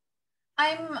myself.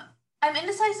 I'm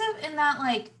indecisive in that,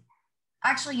 like,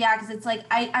 actually, yeah, because it's like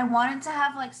I wanted to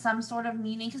have like some sort of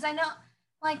meaning, because I know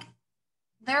like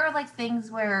there are like things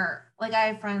where like I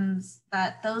have friends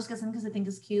that those get them because I think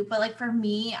is cute, but like for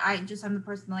me, I'm the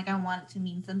person like I want it to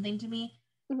mean something to me.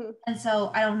 And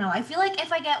so I don't know. I feel like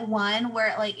if I get one where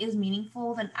it like is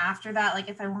meaningful, then after that, like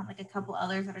if I want like a couple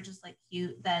others that are just like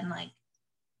cute, then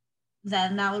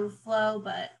that would flow.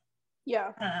 But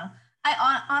yeah, I don't know.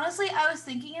 I honestly I was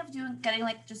thinking of getting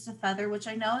like just a feather, which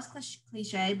I know is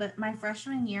cliche, but my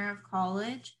freshman year of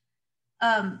college,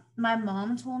 my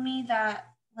mom told me that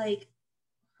like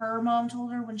her mom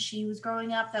told her when she was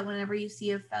growing up that whenever you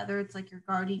see a feather, it's like your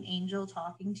guardian angel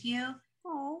talking to you.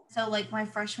 Aww. So like my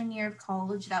freshman year of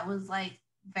college, that was like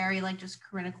very like just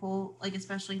critical, like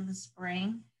especially in the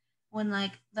spring when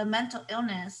like the mental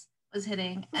illness was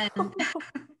hitting, and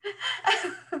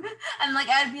and like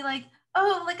I'd be like,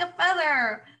 oh, like a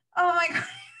feather. Oh my god.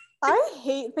 I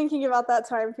hate thinking about that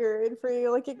time period for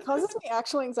you. Like it causes me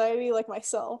actual anxiety, like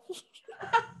myself.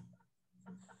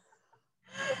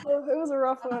 It was a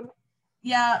rough one.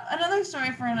 Yeah, another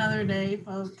story for another day,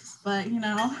 folks. But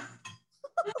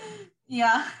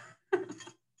yeah. I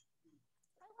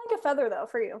like a feather though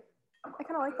for you. I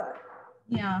kind of like that.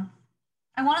 Yeah,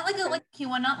 I want it like a cute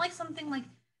one, not like something like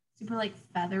super like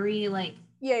feathery, like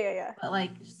yeah. But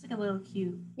like just like a little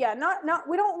cute. Yeah, not.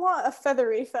 We don't want a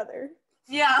feathery feather.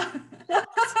 Yeah.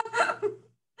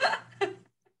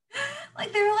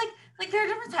 Like there are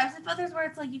different types of feathers where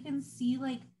it's like you can see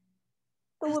like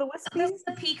the little wispies.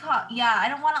 The peacock. Yeah, I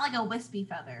don't want it like a wispy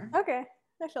feather. Okay,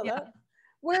 I feel that.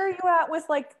 Where are you at with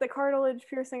like the cartilage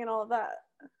piercing and all of that?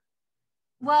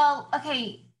 Well,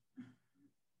 okay,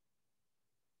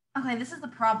 this is the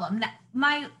problem.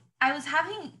 I was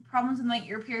having problems with my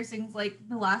ear piercings like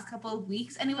the last couple of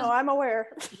weeks, and it was I'm aware.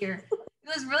 Ear.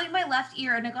 It was really my left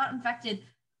ear, and it got infected.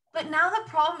 But now the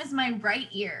problem is my right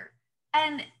ear,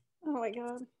 and oh my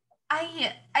god,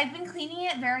 I've been cleaning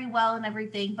it very well and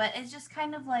everything, but it's just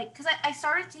kind of like because I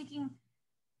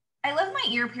left my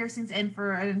ear piercings in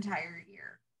for an entire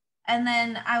year, and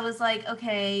then I was like,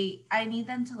 okay, I need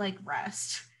them to like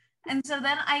rest, and so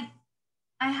then I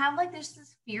have like this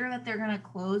fear that they're gonna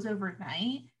close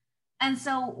overnight. And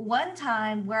so one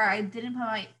time where I didn't put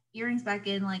my earrings back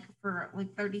in like for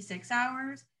like 36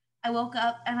 hours, I woke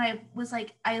up and I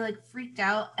freaked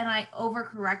out and I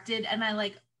overcorrected and I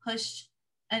like pushed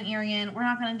an earring in. We're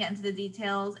not going to get into the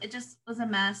details. It just was a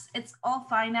mess. It's all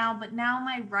fine now, but now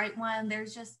my right one,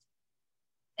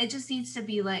 it just needs to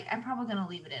be like, I'm probably going to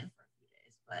leave it in for a few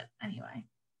days, but anyway.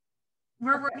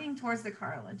 We're working towards the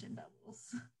cartilage and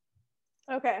doubles.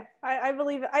 Okay, I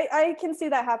believe it. I can see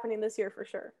that happening this year for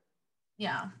sure.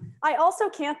 Yeah. I also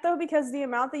can't though, because the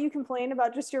amount that you complain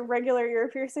about just your regular ear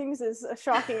piercings is a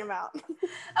shocking amount.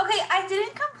 Okay, I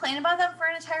didn't complain about them for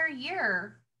an entire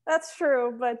year. That's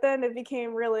true, but then it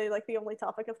became really like the only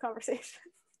topic of conversation.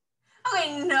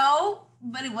 Okay, no,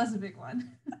 but it was a big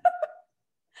one.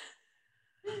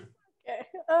 Okay.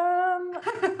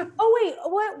 Oh wait,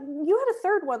 what? You had a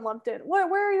third one lumped in. Where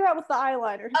are you at with the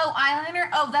eyeliner? Oh, eyeliner.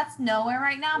 Oh, that's nowhere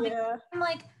right now. Yeah. Because I'm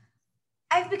like,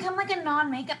 I've become like a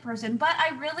non-makeup person, but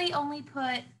I really only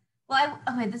put. Well,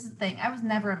 okay, this is the thing. I was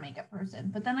never a makeup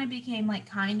person, but then I became like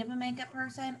kind of a makeup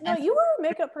person. No, you were a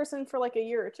makeup person for like a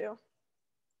year or two.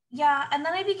 Yeah, and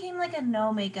then I became like a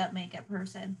no makeup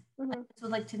person. Mm-hmm.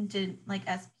 With like tinted like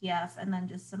SPF and then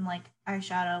just some like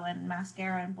eyeshadow and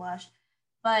mascara and blush.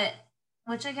 But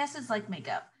which I guess is like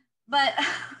makeup. But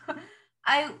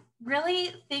I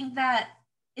really think that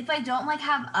if I don't like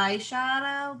have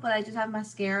eyeshadow, but I just have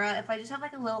mascara, if I just have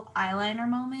like a little eyeliner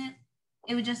moment,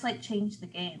 it would just like change the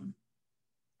game.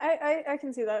 I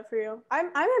can see that for you.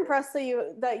 I'm impressed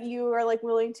that you are like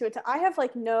willing to I have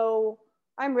like no.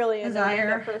 I'm really a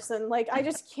makeup person. Like I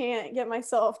just can't get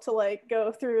myself to like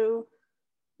go through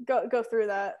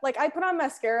that. Like I put on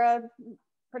mascara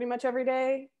pretty much every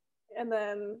day, and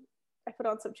then I put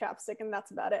on some chapstick, and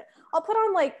that's about it. I'll put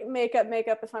on like makeup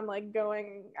if I'm like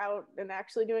going out and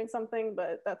actually doing something,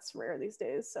 but that's rare these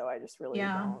days, so I just really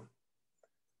don't.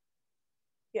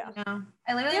 Yeah.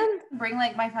 I literally bring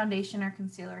like my foundation or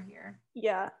concealer here.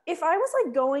 Yeah. If I was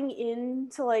like going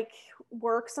into like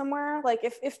work somewhere, like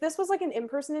if this was like an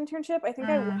in-person internship, I think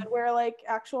I would wear like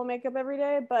actual makeup every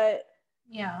day, but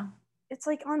yeah, it's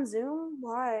like on Zoom.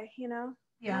 Why? You know?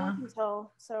 Yeah. No one can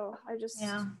tell. So I just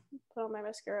put on my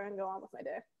mascara and go on with my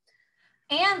day.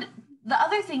 And the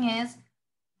other thing is,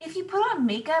 if you put on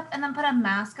makeup and then put a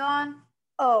mask on,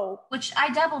 which I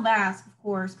double mask, of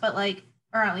course, but like,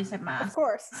 or at least a mask. Of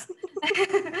course.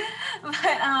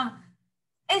 But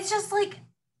it's just like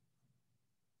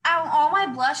all my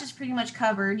blush is pretty much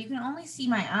covered. You can only see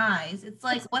my eyes. It's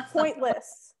like, what's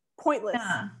pointless. Pointless.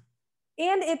 Yeah.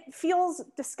 And it feels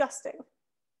disgusting.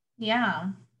 Yeah.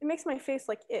 It makes my face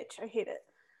like itch. I hate it.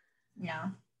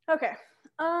 Yeah. Okay.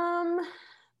 I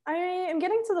am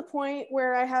getting to the point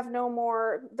where I have no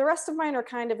more. The rest of mine are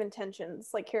kind of intentions,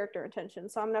 like character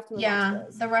intentions. So I'm gonna have to move on to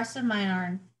those. The rest of mine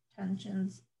are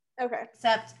intentions. Okay.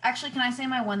 Except, actually, can I say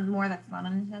my one more that's not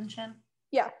an intention?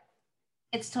 Yeah.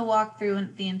 It's to walk through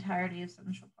the entirety of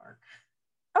Central Park.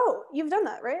 Oh, you've done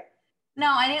that, right? No,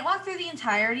 I didn't walk through the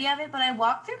entirety of it, but I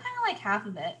walked through kind of like half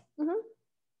of it. Mm-hmm.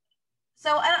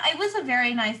 So it was a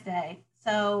very nice day.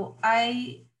 So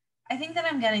I think that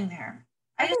I'm getting there.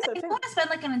 I want to spend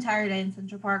like an entire day in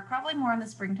Central Park, probably more in the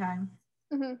springtime.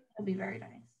 Mm-hmm. It'll be very nice.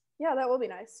 Yeah, that will be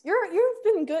nice. You've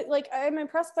been good. Like I'm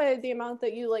impressed by the amount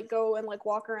that you like go and like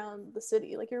walk around the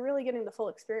city. Like you're really getting the full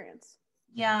experience.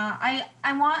 Yeah,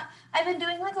 I've been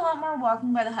doing like a lot more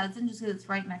walking by the Hudson just because it's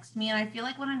right next to me, and I feel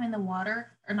like when I'm in the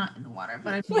water, or not in the water,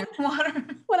 but I'm near the water.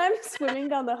 When I'm swimming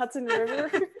down the Hudson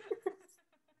River. I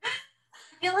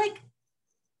feel like,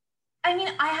 I mean,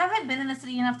 I haven't been in the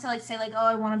city enough to like say like, oh,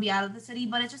 I want to be out of the city,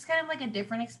 but it's just kind of like a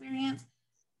different experience.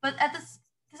 But at the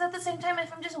same time,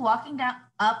 if I'm just walking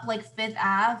up like Fifth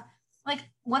Ave, like,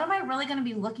 what am I really going to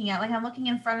be looking at? Like, I'm looking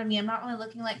in front of me. I'm not really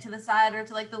looking like to the side or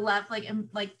to like the left, like, I'm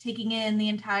like taking in the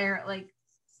entire like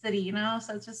city, you know?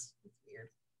 So it's weird.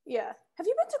 Yeah. Have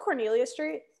you been to Cornelia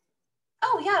Street?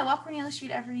 Oh yeah, I walk Cornelia Street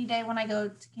every day when I go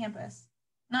to campus.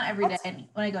 Not every day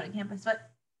when I go to campus, but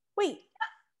wait.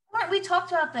 Lauren, we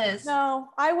talked about this. No,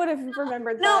 I would have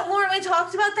remembered that. No, Lauren, we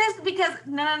talked about this because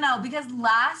because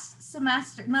last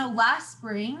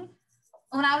spring,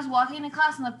 when I was walking to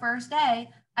class on the first day,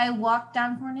 I walked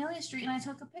down Cornelia Street and I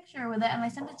took a picture with it and I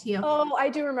sent it to you. Oh, I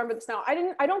do remember this now. I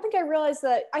don't think I realized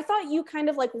that. I thought you kind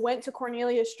of like went to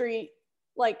Cornelia Street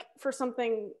like for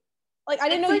something. Like I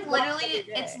didn't know.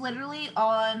 It's literally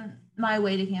on my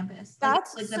way to campus.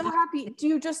 That's like, so happy. Do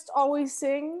you just always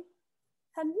sing?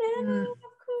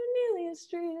 Cornelia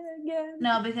Street again.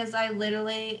 No, because I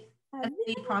literally, as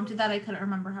they prompted that, I couldn't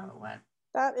remember how it went.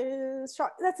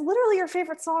 That's literally your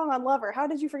favorite song on Lover. How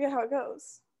did you forget how it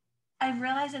goes? I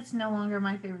realized it's no longer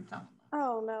my favorite song.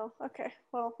 Oh no. Okay.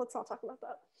 Well, let's not talk about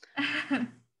that.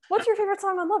 What's your favorite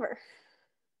song on Lover?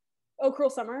 Oh,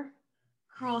 Cruel Summer.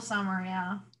 Cruel Summer,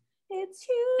 yeah. It's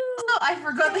you. Oh, I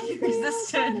forgot that you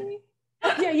existed.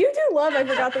 Yeah, you do love I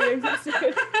Forgot That You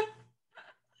Existed.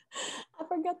 I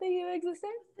forgot that you existed.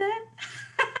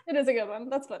 It is a good one.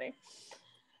 That's funny.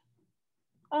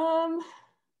 I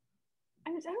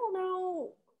don't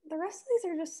know. the rest of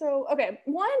these are just so okay.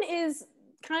 One is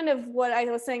kind of what I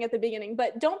was saying at the beginning,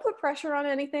 but don't put pressure on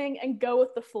anything and go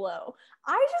with the flow.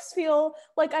 I just feel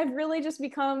like I've really just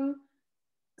become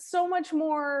so much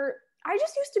more. I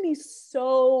just used to be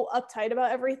so uptight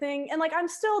about everything, and like I'm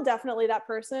still definitely that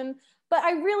person, but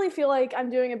I really feel like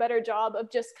I'm doing a better job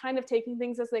of just kind of taking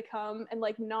things as they come and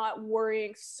like not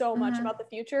worrying so much about the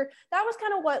future. That was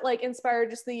kind of what like inspired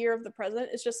just the year of the present.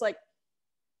 It's just like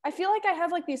I feel like I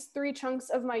have like these 3 chunks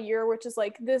of my year, which is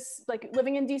like this, like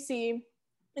living in DC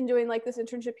and doing like this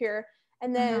internship here.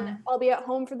 And then I'll be at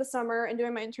home for the summer and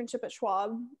doing my internship at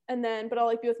Schwab. And then, but I'll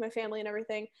like be with my family and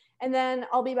everything. And then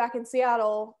I'll be back in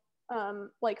Seattle,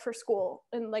 like for school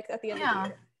and like at the end of the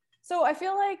year. So I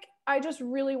feel like I just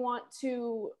really want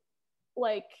to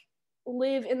like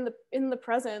live in the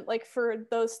present, like for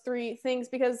those 3 things,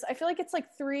 because I feel like it's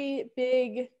like 3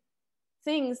 big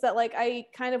things that like I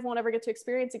kind of won't ever get to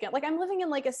experience again. Like I'm living in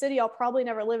like a city I'll probably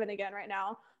never live in again right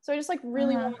now. So I just like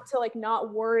really want to like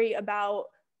not worry about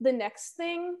the next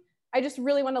thing. I just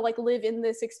really want to like live in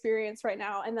this experience right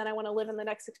now, and then I want to live in the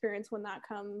next experience when that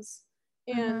comes.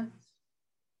 And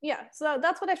yeah, so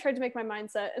that's what I've tried to make my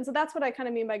mindset. And so that's what I kind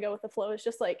of mean by go with the flow, is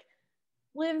just like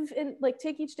live in like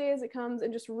take each day as it comes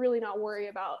and just really not worry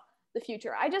about the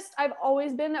future. I've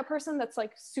always been a person that's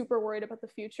like super worried about the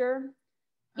future.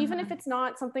 Even if it's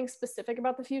not something specific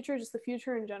about the future, just the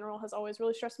future in general has always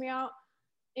really stressed me out.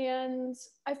 And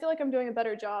I feel like I'm doing a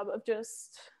better job of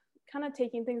just kind of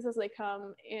taking things as they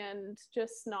come and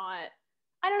just not,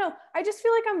 I don't know. I just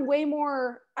feel like I'm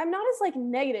not as like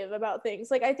negative about things.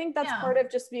 Like I think that's part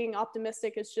of just being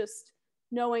optimistic, is just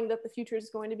knowing that the future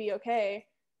is going to be okay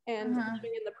and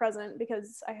living in the present,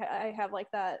 because I have like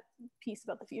that piece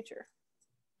about the future.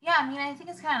 Yeah, I mean, I think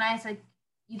it's kind of nice. Like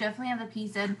you definitely have the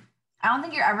piece, and I don't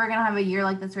think you're ever going to have a year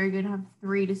like this where you're going to have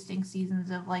 3 distinct seasons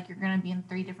of like you're going to be in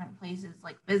 3 different places,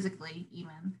 like physically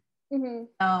even.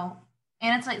 So,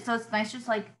 and it's like, so it's nice just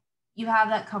like you have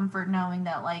that comfort knowing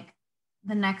that like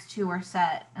the next 2 are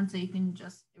set. And so you can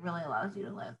just, it really allows you to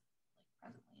live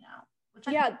like presently now. Which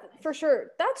yeah, for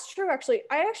sure. That's true, actually.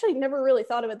 I actually never really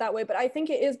thought of it that way, but I think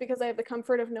it is because I have the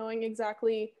comfort of knowing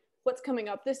exactly what's coming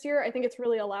up this year. I think it's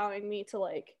really allowing me to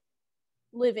like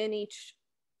live in each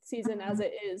season as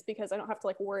it is, because I don't have to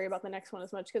like worry about the next one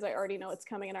as much, because I already know it's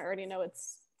coming and I already know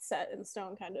it's set in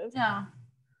stone kind of.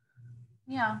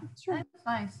 Yeah, that's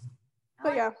nice.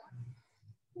 But yeah,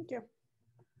 thank you.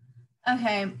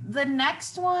 Okay, the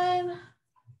next one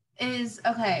is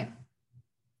okay,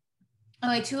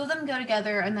 2 of them go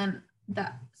together, and then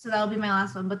that'll be my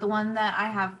last one, but the one that I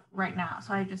have right now,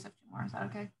 so I just have 2 more. Is that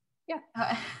okay? Yeah.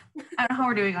 I don't know how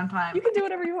we're doing on time. You can do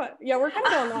whatever you want. Yeah, we're kind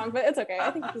of going long, but it's okay.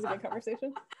 I think this is a good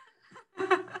conversation.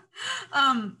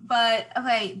 But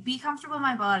okay, be comfortable in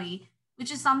my body,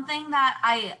 which is something that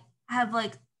I have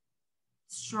like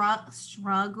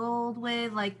struggled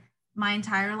with like my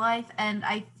entire life. And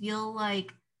I feel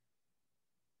like,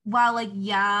 while like,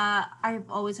 yeah, I've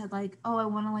always had like, oh, I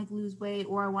want to like lose weight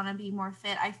or I want to be more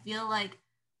fit, I feel like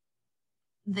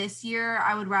this year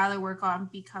I would rather work on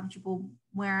be comfortable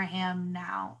where I am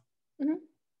now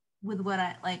with what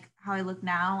I like, how I look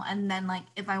now. And then like,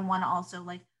 if I want to also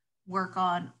like work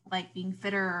on like being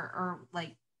fitter or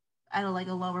like at a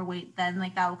lower weight, then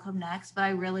like that will come next. But I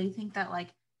really think that like,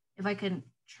 if I can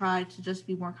try to just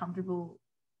be more comfortable,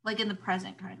 like in the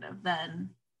present kind of, then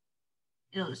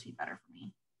it'll just be better for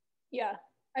me. Yeah,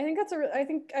 I think I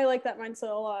think I like that mindset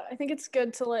a lot. I think it's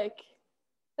good to like,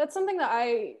 that's something that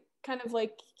I kind of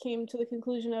like came to the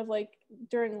conclusion of like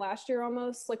during last year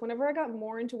almost. Like whenever I got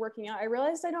more into working out, I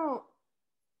realized I don't,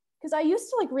 because I used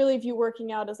to like really view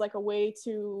working out as like a way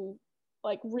to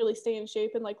like really stay in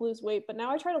shape and like lose weight. But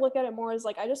now I try to look at it more as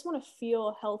like, I just want to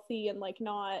feel healthy and like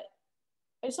not,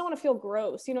 I just don't want to feel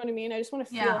gross. You know what I mean? I just want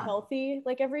to feel healthy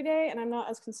like every day. And I'm not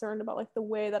as concerned about like the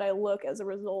way that I look as a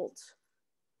result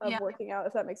of working out,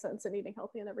 if that makes sense, and eating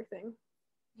healthy and everything.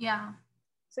 Yeah.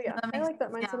 So yeah, I like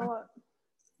that mindset a lot.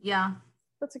 Yeah.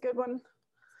 That's a good one.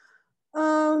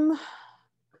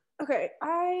 Okay,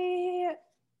 I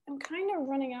am kind of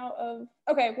running out of,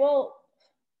 okay, well,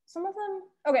 some of them,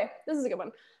 okay, this is a good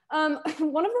one.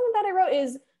 One of them that I wrote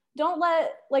is, don't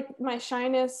let like my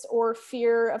shyness or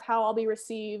fear of how I'll be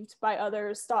received by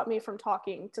others stop me from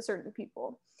talking to certain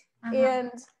people.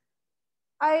 And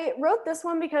I wrote this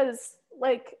one because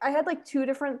like I had like 2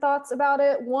 different thoughts about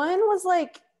it. One was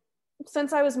like,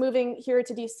 since I was moving here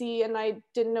to DC and I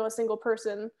didn't know a single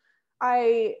person,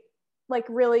 I like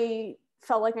really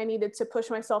felt like I needed to push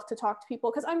myself to talk to people,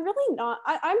 because I'm really not,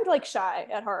 I'm like shy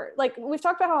at heart. Like we've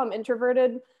talked about how I'm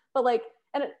introverted, but like,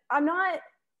 and I'm not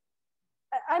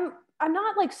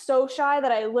like so shy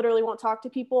that I literally won't talk to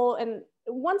people. And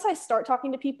once I start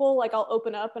talking to people, like I'll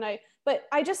open up but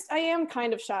I am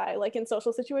kind of shy, like in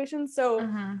social situations. So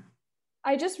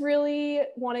I just really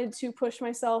wanted to push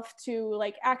myself to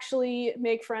like actually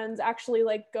make friends, actually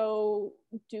like go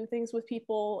do things with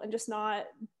people and just not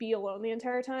be alone the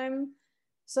entire time.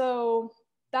 So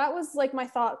that was like my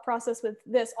thought process with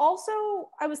this. Also,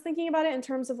 I was thinking about it in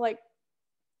terms of like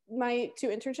my 2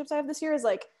 internships I have this year is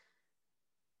like,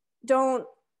 don't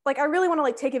like, I really want to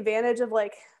like take advantage of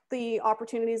like the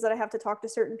opportunities that I have to talk to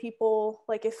certain people.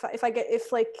 Like if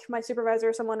like my supervisor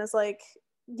or someone is like,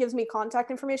 gives me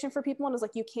contact information for people and is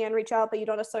like, you can reach out, but you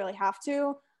don't necessarily have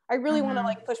to. I really want to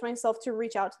like push myself to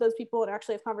reach out to those people and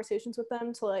actually have conversations with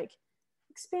them to like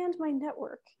expand my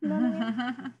network. You know what I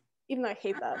mean? Even though I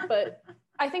hate that, but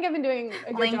I think I've been doing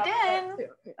a good job. LinkedIn.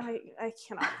 I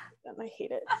cannot. I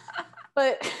hate it.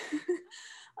 But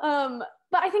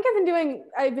but I think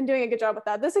I've been doing a good job with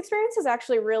that. This experience has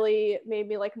actually really made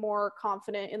me like more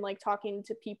confident in like talking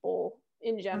to people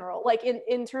in general, like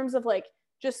in terms of like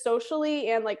just socially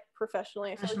and like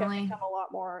professionally. I feel like I've become a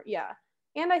lot more,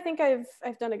 and I think I've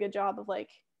done a good job of like,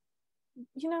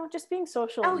 you know, just being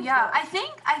social. Oh yeah, I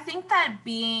think that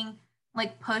being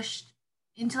like pushed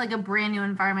into like a brand new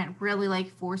environment really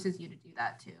like forces you to do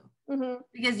that too,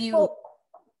 because you,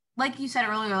 like you said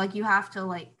earlier, like you have to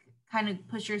like kind of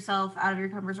push yourself out of your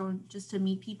comfort zone just to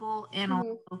meet people, and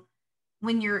also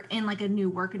when you're in like a new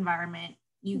work environment,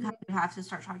 you kind of have to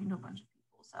start talking to a bunch of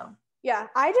people. So yeah,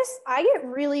 I get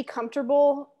really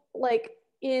comfortable like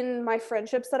in my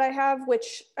friendships that I have,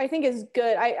 which I think is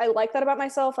good. I like that about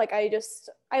myself. Like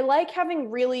I like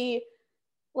having really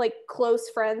like close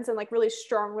friends and like really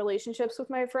strong relationships with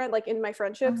my friend, like in my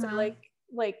friendships. I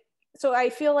like so I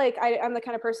feel like I'm the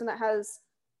kind of person that has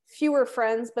fewer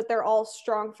friends, but they're all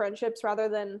strong friendships rather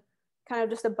than kind of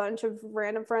just a bunch of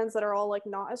random friends that are all like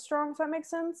not as strong, if that makes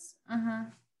sense.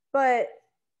 But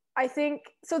I think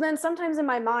so then sometimes in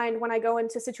my mind when I go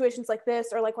into situations like this,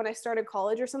 or like when I started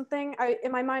college or something,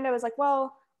 in my mind I was like,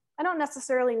 well, I don't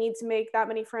necessarily need to make that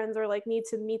many friends or like need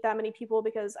to meet that many people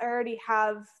because I already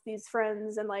have these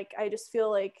friends, and like I just feel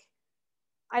like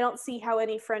I don't see how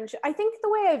any friendship, I think the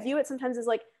way I view it sometimes is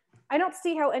like, I don't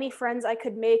see how any friends I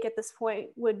could make at this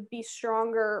point would be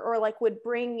stronger or like would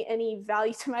bring any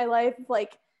value to my life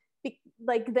like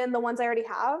than the ones I already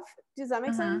have. Does that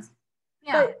make sense?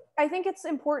 Yeah. But I think it's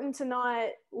important to not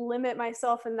limit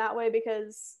myself in that way,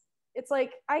 because it's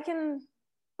like I can,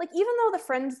 like, even though the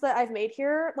friends that I've made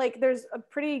here, like there's a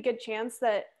pretty good chance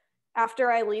that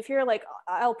after I leave here, like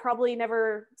I'll probably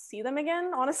never see them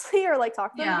again, honestly, or like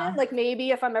talk to them again. Like maybe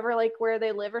if I'm ever like where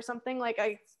they live or something, like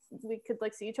we could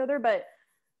like see each other, but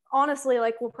honestly,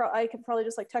 like I could probably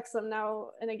just like text them now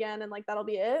and again, and like that'll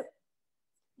be it.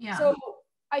 Yeah. So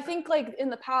I think like in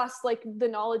the past, like the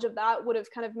knowledge of that would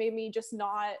have kind of made me just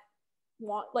not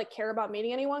care about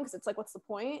meeting anyone, because it's like, what's the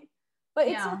point? But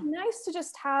it's like nice to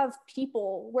just have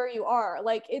people where you are.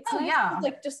 Like it's nice to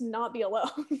like just not be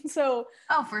alone. So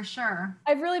for sure.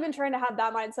 I've really been trying to have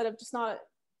that mindset of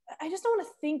I just don't want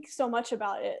to think so much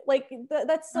about it. Like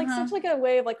that's like such like a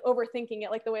way of like overthinking it,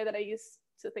 like the way that I used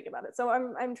to think about it. So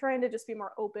I'm trying to just be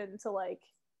more open to like.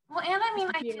 Well, and I mean,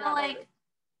 I feel like,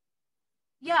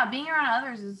 being around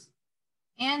others is,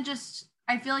 and just,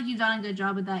 I feel like you've done a good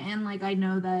job with that. And like, I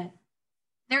know that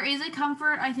there is a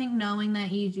comfort, I think, knowing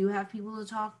that you do have people to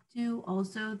talk to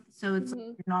also. So it's like,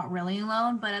 you're not really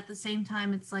alone, but at the same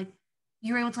time, it's like,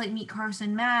 you're able to like meet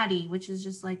Carson, Maddie, which is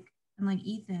just like, and like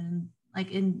Ethan,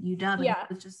 like in UW. Yeah.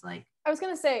 It's just like, I was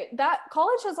going to say that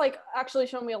college has like actually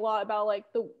shown me a lot about like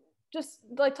just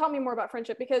like taught me more about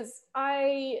friendship, because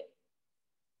I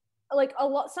like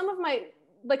some of my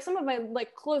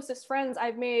like closest friends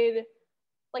I've made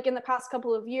like in the past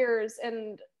couple of years,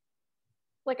 and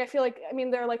like I feel like, I mean,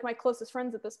 they're like my closest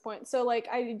friends at this point. So like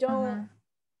I don't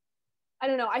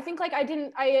know. I think like I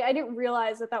didn't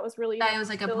realize that was really that it was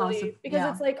like a possibility,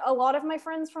 because it's like a lot of my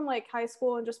friends from like high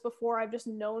school and just before I've just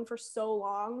known for so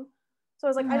long. So I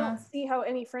was like, I don't see how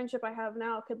any friendship I have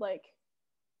now could like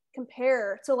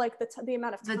compare to like the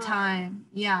amount of time. The time,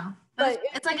 but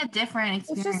it's like a different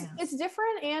experience. It's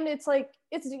different, and it's like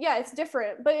it's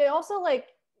different, but it also like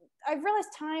I've realized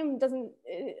time doesn't.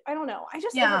 I don't know. I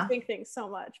just overthink things so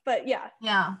much, but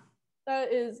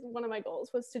that is one of my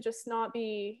goals, was to just not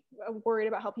be worried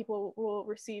about how people will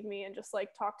receive me, and just like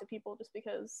talk to people just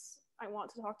because I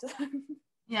want to talk to them.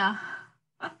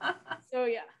 So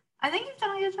I think you've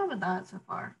done a good job with that so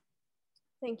far.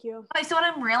 Thank you. Okay, so what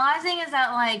I'm realizing is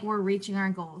that like we're reaching our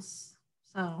goals.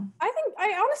 So I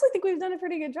honestly think we've done a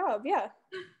pretty good job. Yeah.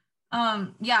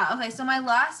 Okay, so my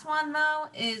last one though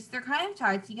is, they're kind of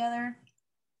tied together.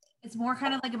 It's more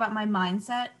kind of like about my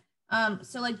mindset.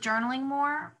 So like journaling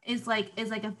more is like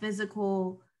a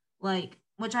physical, like,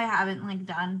 which I haven't like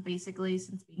done basically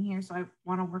since being here, so I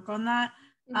want to work on that.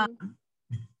 Mhm.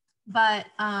 But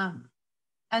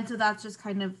and so that's just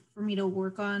kind of for me to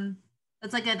work on.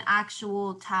 That's like an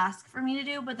actual task for me to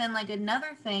do. But then like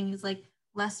another thing is like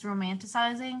less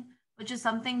romanticizing, which is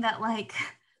something that like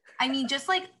I mean just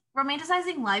like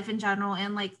romanticizing life in general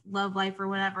and like love life or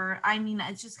whatever. I mean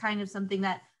it's just kind of something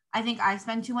that I think I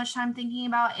spend too much time thinking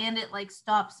about, and it like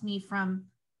stops me from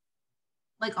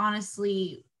like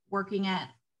honestly working at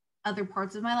other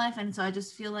parts of my life. And so I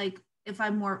just feel like if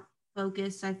I'm more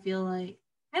focused, I feel like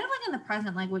kind of like in the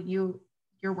present, like what you're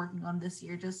working on this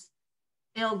year, just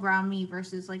it'll ground me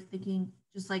versus like thinking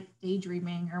just like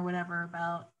daydreaming or whatever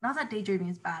about, not that daydreaming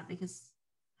is bad because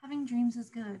having dreams is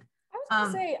good. I was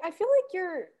gonna say, I feel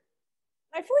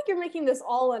like you're making this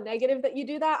all a negative that you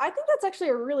do that. I think that's actually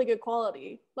a really good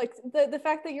quality. Like the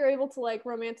fact that you're able to like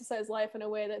romanticize life in a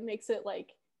way that makes it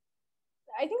like,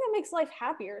 I think that makes life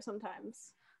happier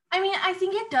sometimes. I mean, I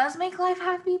think it does make life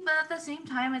happy, but at the same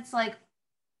time, it's like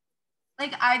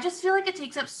I just feel like it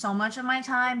takes up so much of my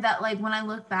time that like when I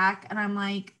look back and I'm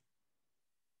like,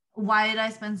 why did I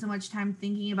spend so much time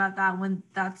thinking about that when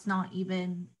that's not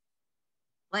even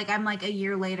like I'm like a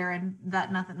year later and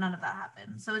that none of that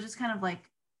happened. So it's just kind of like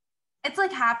it's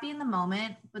like happy in the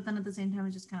moment, but then at the same time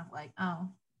it's just kind of like, oh,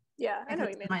 Yeah, I I know could what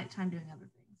you spend mean. my time doing other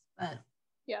things. But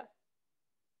Yeah,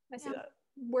 I see yeah. that.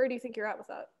 Where do you think you're at with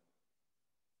that?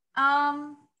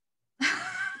 Um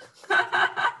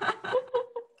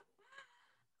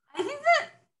I think that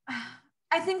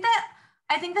I think that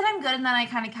I think that I'm good and then I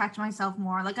kind of catch myself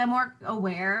more. Like I'm more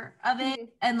aware of it Mhm.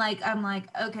 and like I'm like,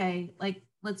 okay, like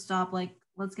let's stop, like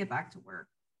let's get back to work.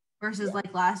 Versus Yeah,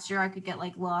 like last year I could get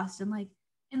like lost in like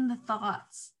in the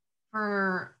thoughts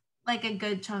for like a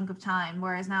good chunk of time.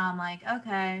 Whereas now I'm like,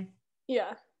 okay,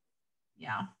 yeah,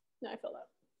 yeah. no, I feel that.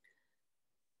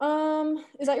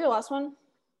 Is that your last one?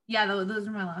 Yeah, those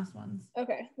are my last ones.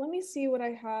 Okay, let me see what I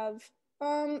have.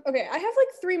 Okay, I have like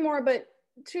three more, but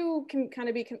two can kind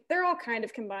of be they're all kind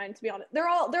of combined to be honest. They're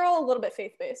all a little bit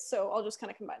faith based, so I'll just kind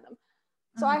of combine them.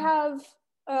 So I Mhm. have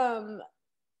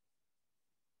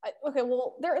okay,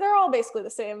 well they're all basically the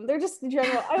same. They're just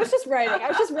general. I was just writing. I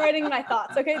was just writing my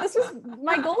thoughts. Okay, this was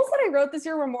my goals that I wrote this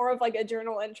year were more of like a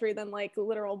journal entry than like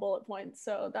literal bullet points.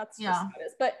 So that's just Yeah. how it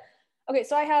is. But okay,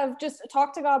 so I have just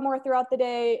talk to God more throughout the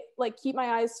day, like keep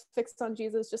my eyes fixed on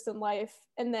Jesus just in life,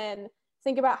 and then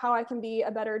think about how I can be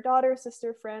a better daughter,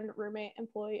 sister, friend, roommate,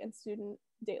 employee, and student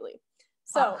daily.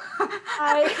 Wow. So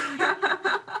I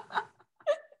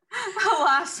The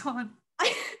last one.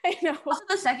 I know. Also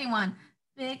the second one.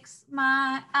 Fix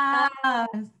my I, eyes,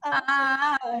 eyes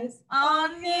eyes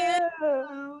on on you,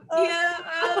 you.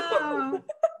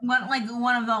 you.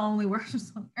 One of the only worst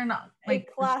songs, or not A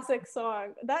like classic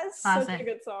song. That is such a classic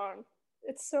good song.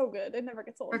 It's so good. It never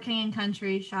gets for old. King and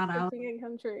Country. Shout For out. King and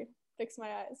Country. Fix my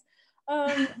eyes.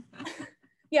 Um,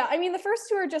 yeah, I mean the first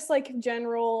two are just like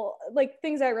general, like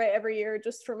things I write every year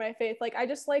just for my faith. Like I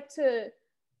just like to.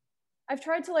 I've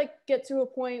tried to like get to a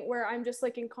point where I'm just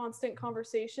like in constant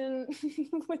conversation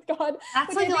with God, That's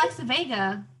which like I think Alexa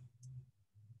Vega.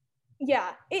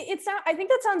 yeah, it's not. I think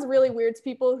that sounds really weird to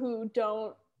people who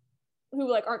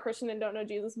like aren't Christian and don't know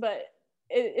Jesus, but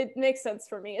it makes sense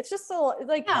for me. It's just so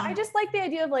like I Yeah. just like the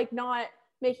idea of like not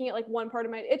making it like one part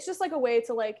of my. It's just like a way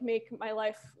to like make my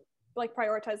life like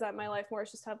prioritize that in my life more.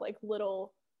 It's just have like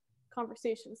little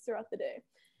conversations throughout the day,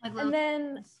 Like and little.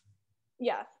 then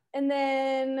yeah, and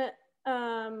then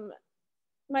um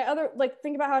my other like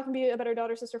think about how I can be a better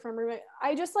daughter, sister, friend, roommate.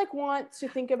 I just like want to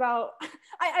think about.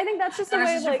 I think that's just a Daughter,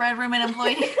 way of sister, like. friend, roommate,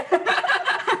 employee.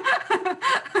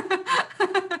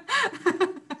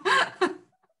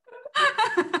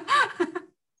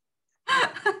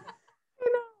 I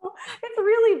know. It's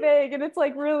really vague and it's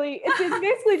like really it's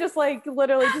basically just like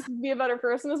literally just be a better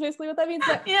person is basically what that means.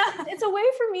 But Yeah. it's a way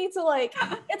for me to like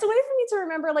it's a way for me to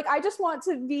remember like I just want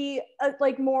to be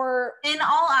like more In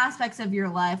all aspects of your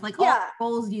life, like all yeah.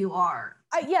 roles you are.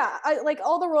 I like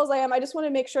all the roles I am, I just want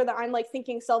to make sure that I'm like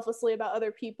thinking selflessly about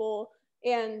other people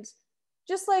and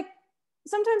just like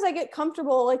sometimes I get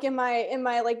comfortable like in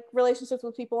my like relationships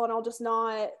with people and I'll just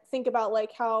not think about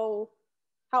like how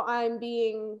I'm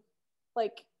being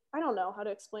like I don't know how to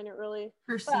explain it really.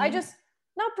 But I Perceived. just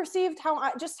not perceived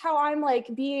how I'm like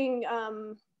being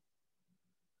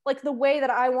like the way that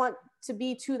I want to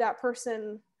be to that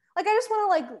person. Like I just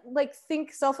want to like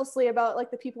think selflessly about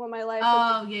like the people in my life and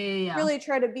like Oh yeah, yeah, yeah. really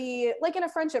try to be like in a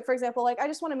friendship for example like I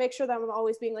just want to make sure that I'm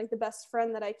always being like the best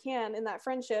friend that I can in that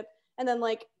friendship and then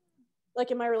like like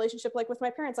in my relationship, like with my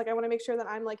parents, like I want to make sure that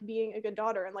I'm like being a good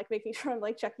daughter and like making sure I'm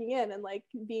like checking in and like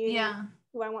being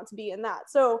who I want to be in that.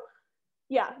 So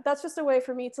yeah, that's just a way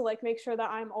for me to like make sure that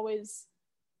I'm always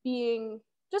being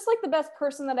just like the best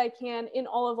person that I can in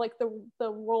all of like the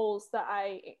roles that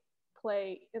I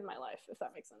play in my life, if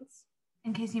that makes sense.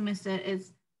 In case you missed it,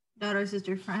 it's daughter,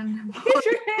 sister, friend. It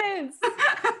sure is.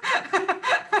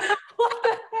 What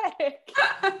the heck?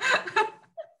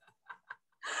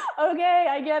 Okay,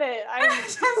 I get it. I'm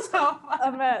so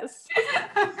a mess.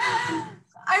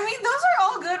 I mean, those are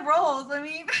all good roles. I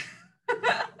mean,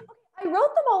 I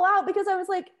wrote them all out because I was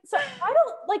like, so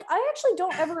I actually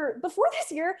don't ever, before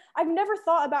this year, I've never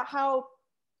thought about how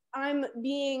I'm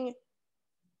being,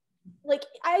 like,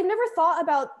 I never thought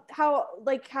about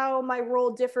how my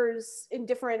role differs in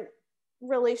different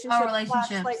relationships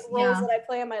like roles that I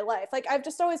play in my life. Like, I've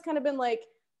just always kind of been like,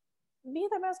 be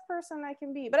the best person I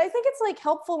can be. But I think it's like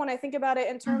helpful when I think about it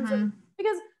in terms of,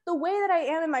 because the way that I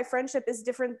am in my friendship is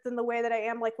different than the way that I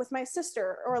am like with my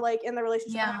sister, or like in the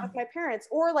relationship I have with my parents,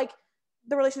 or like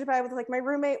the relationship I have with like my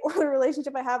roommate, or the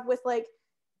relationship I have with like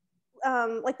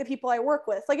the people I work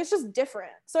with. Like, it's just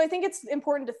different. So I think it's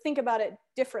important to think about it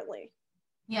differently.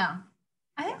 Yeah.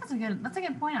 I think that's a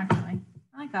good point, actually.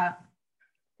 I like that.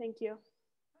 Thank you.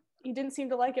 You didn't seem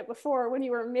to like it before when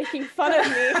you were making fun of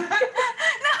me. No,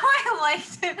 I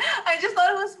liked it. I just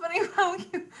thought it was funny how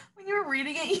when you were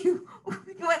reading it, you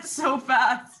went so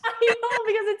fast. I know,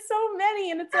 because it's so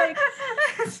many, and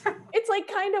it's like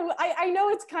kind of, I know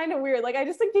it's kind of weird. Like, I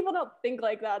just think people don't think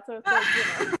like that. So it's like,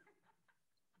 you know.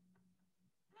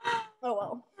 Oh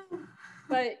well.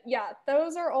 But yeah, are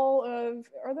those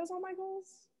all my goals?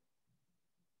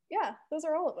 Yeah, those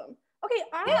are all of them. Okay,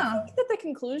 I think that the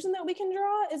conclusion that we can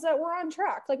draw is that we're on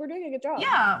track. Like, we're doing a good job.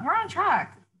 Yeah, we're on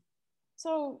track.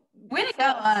 So way to go,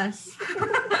 us.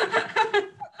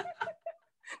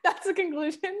 That's the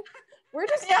conclusion. We're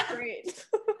just great.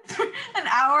 An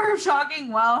hour of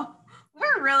talking. Well,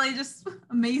 we're really just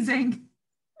amazing.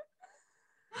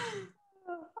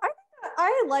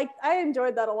 I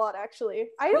enjoyed that a lot, actually.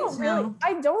 I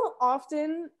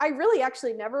really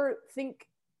actually never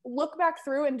look back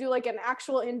through and do like an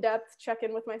actual in-depth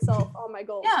check-in with myself on my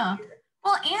goals. Yeah.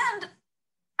 Well, and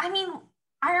I mean,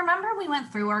 I remember we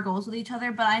went through our goals with each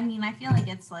other, but I mean, I feel like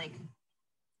it's like,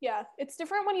 yeah, it's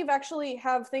different when you've actually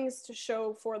have things to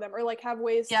show for them, or like have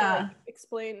ways to like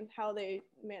explain how they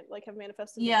have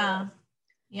manifested. Yeah.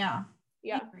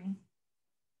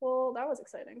 Well, that was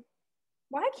exciting.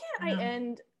 Why can't I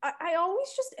end? I always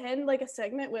just end like a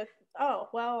segment with, oh,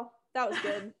 well, that was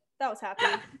good. That was happy.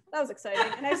 That was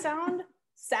exciting. And I sound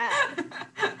sad.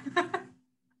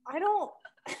 I don't.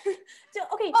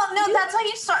 Okay. Well, no, that's how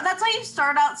you start. That's how you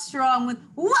start out strong with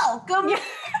welcome. Yeah.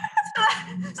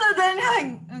 So then you're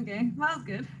like, okay, that was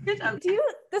good. Good job.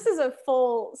 This is a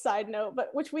full side note, but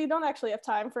which we don't actually have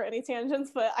time for any tangents,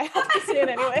 but I have to say it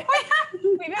anyway.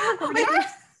 We've been recording for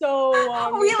so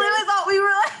long. We literally thought we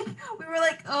were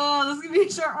like, oh, this is gonna be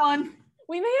a short one.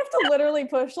 We may have to literally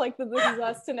push like the This Is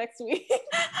Us to next week.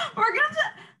 We're gonna.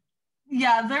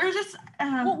 Yeah, they're just.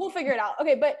 We'll figure it out.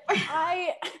 Okay, but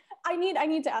I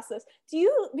need to ask this.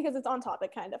 Because it's on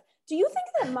topic kind of, do you think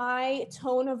that my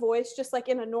tone of voice, just like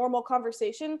in a normal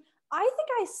conversation, I think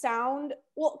I sound,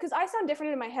 well, because I sound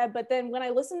different in my head, but then when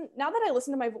now that I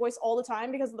listen to my voice all the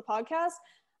time because of the podcast,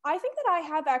 I think that I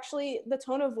have actually the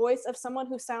tone of voice of someone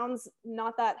who sounds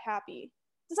not that happy.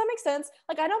 Does that make sense?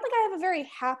 Like, I don't think I have a very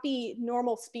happy,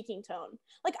 normal speaking tone.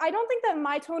 Like, I don't think that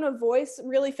my tone of voice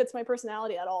really fits my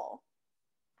personality at all.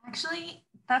 Actually,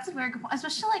 that's a very good point,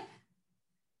 especially like,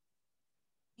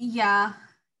 yeah,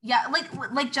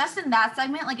 like just in that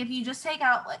segment, like if you just take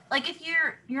out like if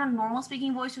you're a normal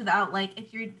speaking voice without like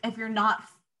if you're not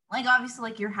like, obviously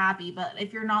like you're happy, but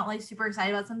if you're not like super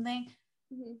excited about something,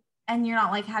 and you're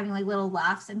not like having like little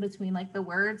laughs in between like the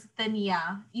words, then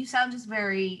yeah, you sound just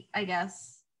very, I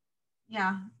guess,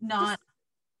 not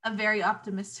a very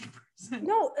optimistic person.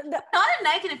 No, not a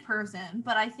negative person,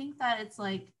 but I think that it's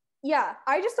like, yeah,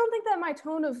 I just don't think that my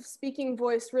tone of speaking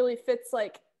voice really fits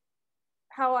like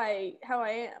how I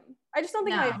am. I just don't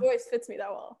think my voice fits me that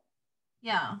well.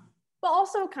 Yeah. But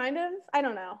also kind of, I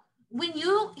don't know. When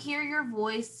you hear your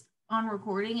voice on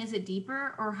recording, is it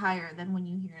deeper or higher than when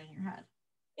you hear it in your head?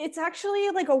 It's actually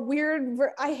like a weird,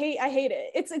 I hate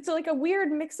it. It's like a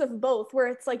weird mix of both, where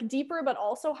it's like deeper but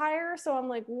also higher. So I'm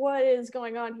like, what is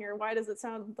going on here? Why does it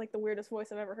sound like the weirdest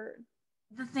voice I've ever heard?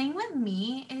 The thing with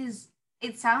me is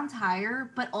it sounds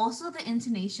higher, but also the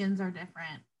intonations are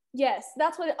different. Yes,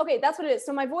 that's what it is.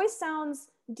 So my voice sounds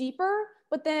deeper,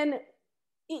 but then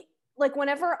like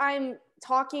whenever I'm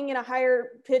talking in a higher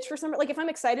pitch for something, like if I'm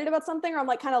excited about something or I'm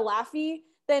like kind of laughy,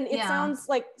 then it sounds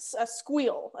like a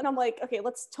squeal. And I'm like, okay,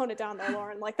 let's tone it down there,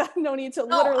 Lauren. Like that, no need to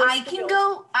literally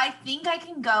squeal. I think I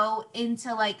can go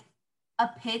into like a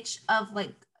pitch of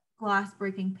like glass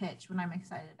breaking pitch when I'm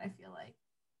excited, I feel like.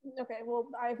 Okay, well,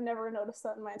 I've never noticed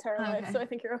that in my entire life, so I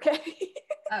think you're okay.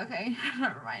 Okay,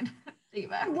 never mind. Take it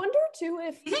back. I wonder too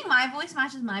if you think my voice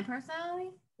matches my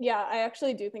personality. Yeah, I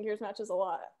actually do think yours matches a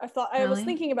lot. I was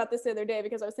thinking about this the other day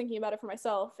because I was thinking about it for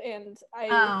myself, and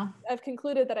I've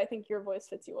concluded that I think your voice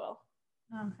fits you well.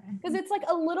 Okay. Because it's like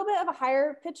a little bit of a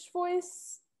higher pitched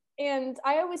voice, and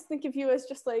I always think of you as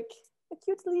just like a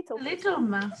cute little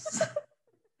mouse.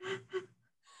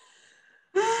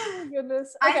 Oh,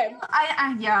 goodness. Okay.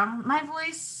 I yeah, my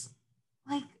voice,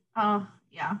 like, oh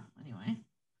yeah. Anyway,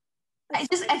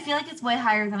 I feel like it's way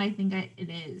higher than I think it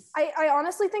is. I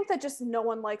honestly think that just no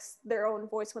one likes their own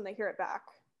voice when they hear it back,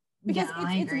 because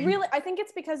it's really, I think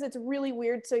it's because it's really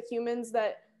weird to humans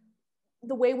that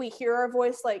the way we hear our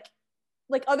voice, like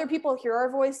other people hear our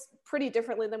voice pretty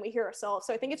differently than we hear ourselves.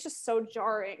 So I think it's just so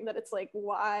jarring that it's like,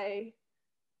 why?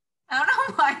 I don't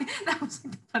know why that was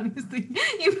like the funniest thing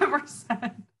you've ever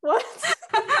said. What?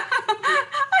 I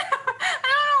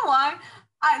don't know why.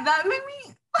 That made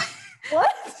me.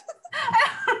 What? I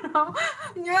don't know.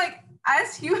 You're like,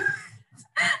 as humans,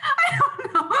 I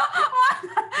don't know why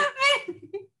that made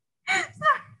me.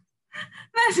 Sorry.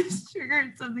 That just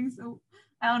triggered something so.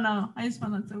 I don't know. I just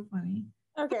found that so funny.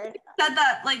 Okay. Said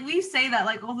that, like, we say that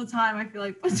like all the time, I feel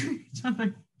like, between each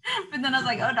other. But then I was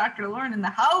like, oh, Dr. Lauren in the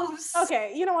house.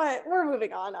 Okay, you know what? We're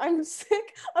moving on. I'm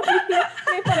sick of being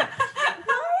made fun of.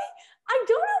 I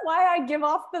don't know why I give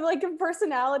off the like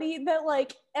personality that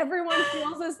like everyone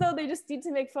feels as though they just need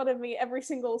to make fun of me every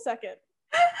single second.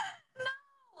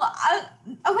 No,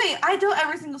 I do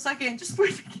every single second, just for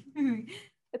in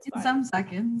some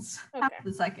seconds. Okay. Half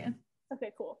the second.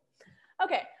 Okay, cool.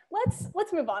 Okay,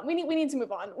 let's move on. We need to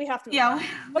move on. We have to move on.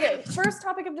 Okay, first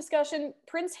topic of discussion.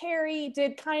 Prince Harry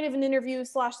did kind of an interview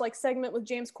 / like segment with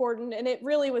James Corden, and it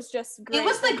really was just great. It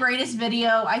was the greatest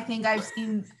video I think I've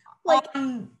seen like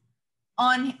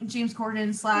on James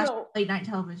Corden / late night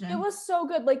television. It was so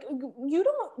good. Like, you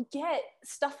don't get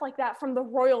stuff like that from the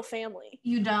royal family.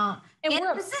 You don't. And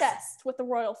we're obsessed with the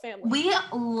royal family. We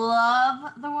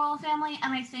love the royal family,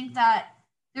 and I think that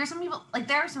there's some people, like,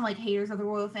 there are some like haters of the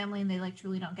royal family and they like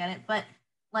truly don't get it, but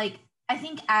like I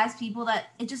think as people that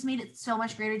it just made it so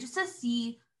much greater just to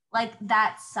see like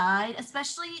that side.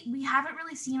 Especially, we haven't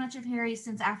really seen much of Harry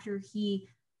since after he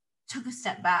took a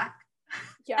step back.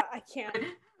 Yeah, I can't.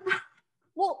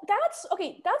 Well, that's why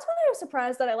I was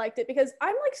surprised that I liked it, because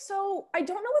I'm like, so I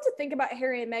don't know what to think about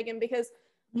Harry and Meghan, because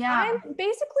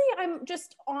I'm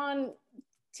just on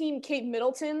team Kate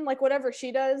Middleton. Like, whatever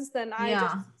she does, then I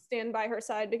just stand by her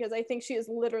side, because I think she is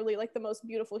literally like the most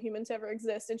beautiful human to ever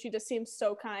exist, and she just seems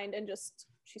so kind and just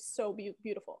she's so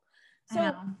beautiful.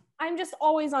 So I'm just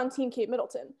always on team Kate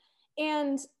Middleton.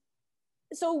 And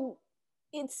so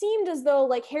it seemed as though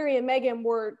like Harry and Meghan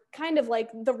were kind of like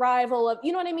the rival of,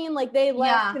 you know what I mean? Like they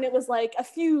left and it was like a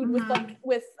feud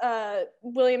with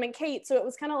William and Kate. So it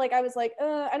was kind of like, I was like,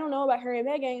 I don't know about Harry and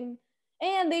Meghan.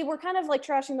 And they were kind of like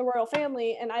trashing the royal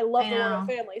family, and I love the royal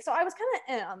family. So I was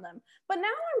kind of on them. But now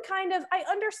I'm kind of, I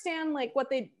understand like what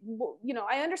they,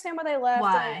 I understand why they left.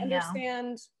 I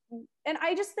understand. And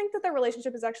I just think that their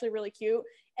relationship is actually really cute.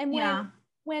 And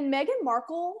when Meghan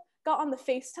Markle got on the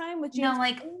FaceTime with James. No,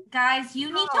 like, guys,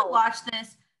 you need to watch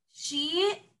this.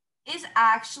 She is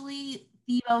actually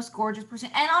the most gorgeous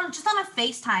person. And on a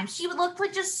FaceTime, she would look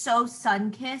like just so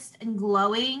sun-kissed and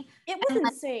glowing. It was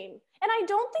insane. And I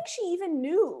don't think she even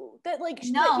knew that, like,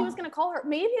 that he was going to call her.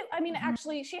 Maybe,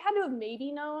 actually, she had to have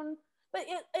maybe known. But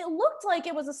it looked like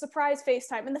it was a surprise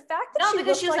FaceTime. And the fact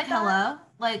that she was like hello.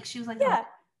 Like, she was like, yeah.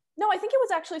 No, I think it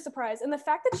was actually a surprise. And the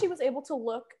fact that she was able to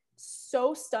look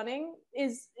so stunning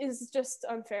is just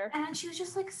unfair. And she was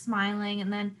just like smiling,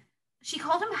 and then she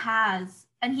called him Haz,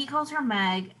 and he calls her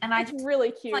Meg, and it's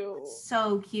really cute, like,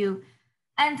 so cute.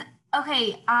 And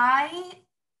okay, I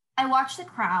watched The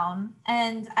Crown,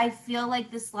 and I feel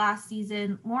like this last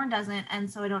season Lauren doesn't, and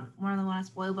so I don't more than want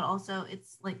to spoil, but also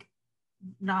it's like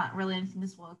not really anything to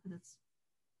spoil because it's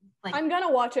like I'm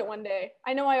gonna watch it one day.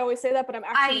 I know I always say that, but I'm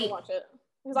actually gonna watch it.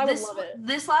 Because I would love it.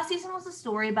 This last season was a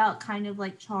story about kind of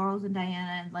like Charles and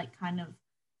Diana, and like kind of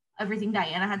everything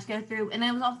Diana had to go through. And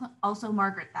it was also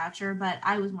Margaret Thatcher, but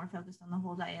I was more focused on the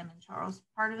whole Diana and Charles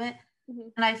part of it. Mm-hmm.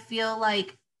 And I feel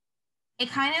like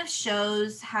it kind of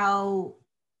shows how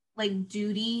like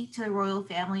duty to the royal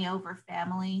family over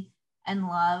family and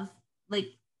love. Like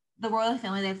the royal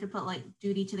family, they have to put like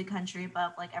duty to the country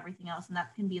above like everything else. And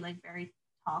that can be like very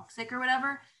toxic or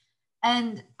whatever.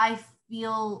 And I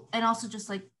feel, and also just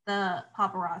like the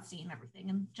paparazzi and everything,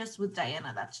 and just with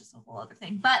Diana, that's just a whole other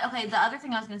thing. But okay, the other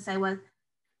thing I was gonna say was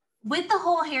with the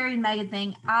whole Harry and Meghan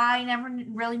thing, I never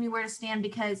really knew where to stand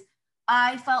because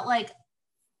I felt like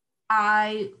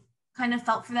I kind of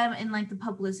felt for them in like the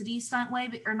publicity stunt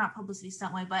way, or not publicity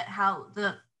stunt way, but how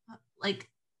the like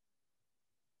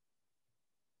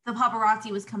the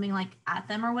paparazzi was coming like at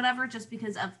them or whatever, just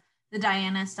because of the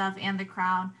Diana stuff and the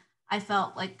crown. I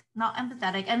felt like not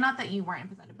empathetic, and not that you weren't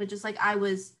empathetic, but just like I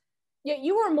was. Yeah,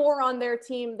 you were more on their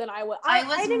team than I was. I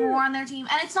was more on their team,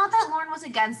 and it's not that Lauren was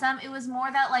against them. It was more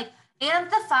that like, and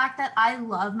the fact that I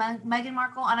love Meghan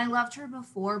Markle, and I loved her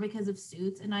before because of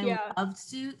Suits, and I loved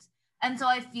Suits, and so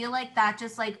I feel like that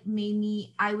just like made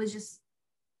me. I was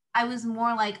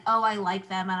more like, oh, I like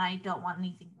them, and I don't want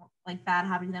anything like bad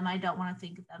happening to them. I don't want to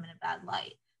think of them in a bad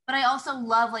light. But I also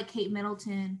love like Kate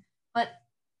Middleton, but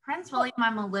Prince William,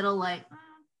 I'm a little like,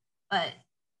 but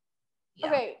yeah.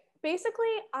 Okay,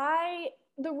 basically,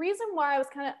 the reason why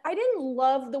I didn't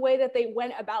love the way that they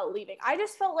went about leaving. I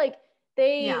just felt like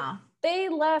they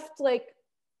left like,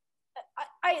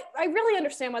 I really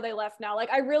understand why they left now.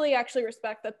 Like, I really actually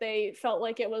respect that they felt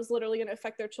like it was literally going to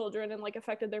affect their children and like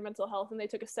affected their mental health, and they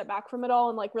took a step back from it all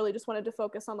and like really just wanted to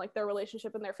focus on like their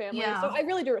relationship and their family. So I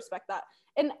really do respect that.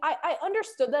 And I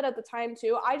understood that at the time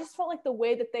too. I just felt like the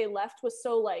way that they left was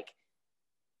so like,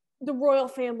 the royal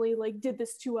family like did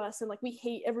this to us and like we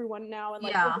hate everyone now and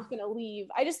like we're just gonna leave.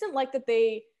 I just didn't like that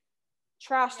they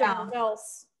trashed everyone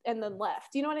else and then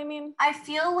left. You know what I mean? I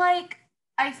feel like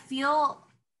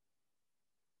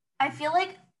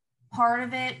part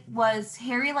of it was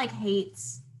Harry like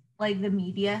hates like the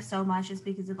media so much just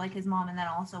because of like his mom, and then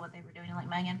also what they were doing like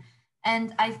Meghan.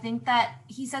 And I think that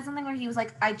he said something where he was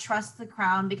like, I trust the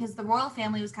crown, because the royal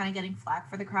family was kind of getting flack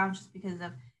for the crown just because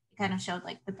of it kind of showed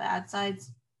like the bad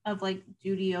sides of like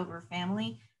duty over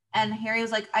family. And Harry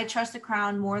was like, I trust the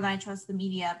crown more than I trust the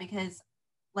media, because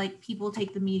like people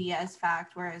take the media as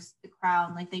fact, whereas the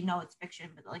crown, like they know it's fiction,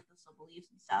 but like they still believes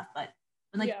and stuff. But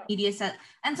when like media said,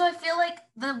 and so I feel like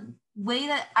the way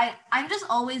that I'm just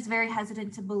always very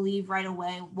hesitant to believe right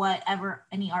away whatever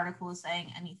any article is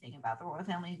saying anything about the royal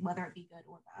family, whether it be good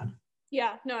or bad.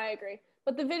 Yeah, no, I agree.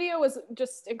 But the video was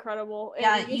just incredible. And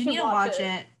yeah, you need to watch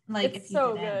it. Like, it's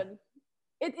so good.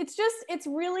 It's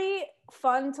really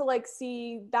fun to like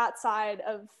see that side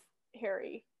of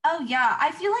Harry. Oh yeah,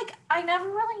 I feel like I never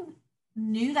really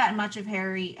knew that much of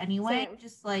Harry anyway. Same.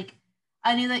 Just like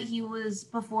I knew that he was,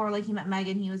 before like he met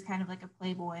Meghan, he was kind of like a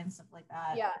playboy and stuff like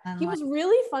that. Yeah, and he was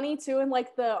really funny too in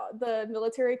like the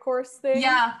military course thing.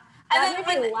 Yeah, and then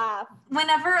made me laugh.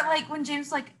 Whenever like when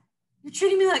James like, you're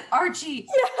treating me like Archie.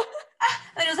 Yeah.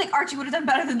 And it was like, Archie would have done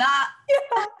better than that.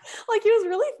 Yeah, like he was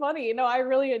really funny. No, I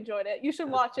really enjoyed it. You should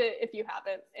watch it if you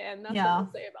haven't. And that's what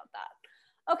I'll say about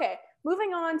that. Okay,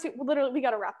 moving on to, literally, we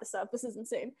got to wrap this up. This is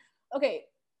insane. Okay.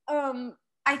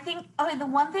 I think, the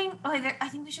one thing, I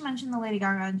think we should mention the Lady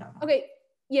Gaga and John. Okay.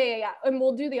 Yeah. And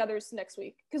we'll do the others next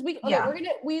week. Because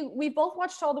we both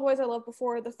watched All the Boys I Loved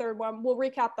Before, the third one. We'll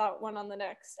recap that one on the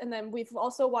next. And then we've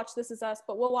also watched This Is Us,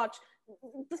 but we'll watch,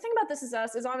 the thing about This Is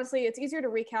Us is honestly, it's easier to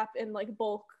recap in like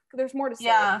bulk. There's more to say.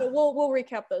 Yeah. So we'll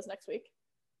recap those next week.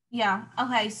 Yeah.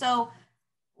 Okay. So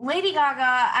Lady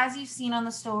Gaga, as you've seen on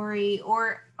the story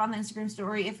or on the Instagram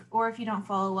story, if you don't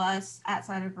follow us at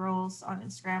Cider Girls on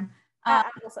Instagram, at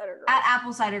Apple Cider Girls. At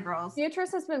Apple Cider Girls.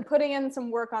 Beatrice has been putting in some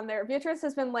work on there. Beatrice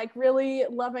has been like really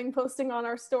loving posting on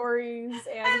our stories,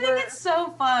 and I think it's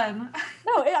so fun.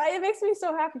 No, it makes me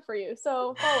so happy for you.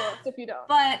 So follow us if you don't.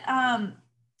 But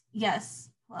yes,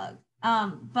 plug.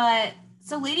 But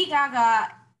so Lady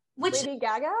Gaga, Lady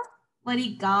Gaga. Lady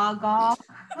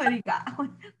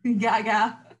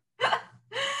Gaga.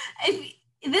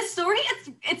 This story,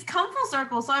 it's come full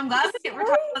circle, so I'm glad we're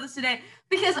talking about this today,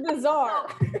 because bizarre.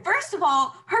 First of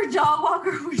all, her dog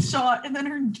walker was shot, and then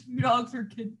her dogs were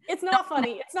killed. It's not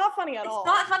funny. It's not funny at all. It's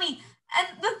not funny. And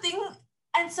the thing,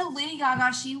 and so Lady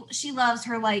Gaga, she loves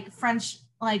her like French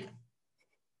like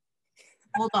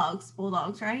bulldogs,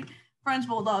 right? French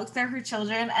bulldogs. They're her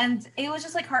children, and it was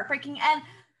just like heartbreaking. And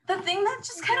the thing that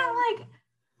just kind of like,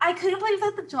 I couldn't believe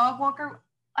that the dog walker,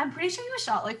 I'm pretty sure he was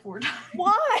shot like 4 times.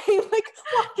 Why? Like,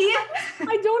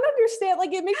 I don't understand.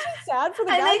 Like, it makes me sad for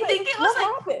the guy. And they think it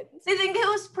was like, they think it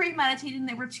was premeditated, and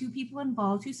there were 2 people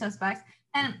involved, 2 suspects.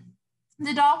 And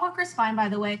the dog walker's fine, by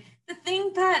the way. The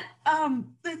things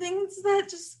that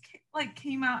just like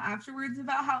came out afterwards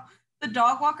about how the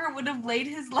dog walker would have laid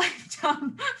his life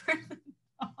down for the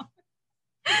dog.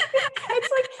 It's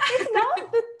like, it's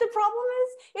not, the problem is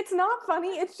it's not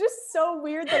funny. It's just so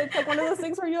weird that it's like one of those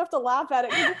things where you have to laugh at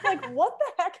it. You're just like, what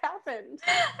the heck happened?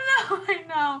 No, I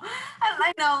know. And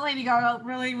I know Lady Gaga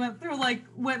really went through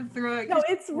it. No,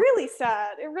 it's really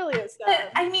sad. It really is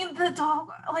sad. I mean, the dog,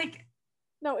 like,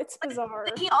 no, it's bizarre.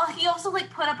 He also like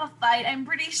put up a fight. I'm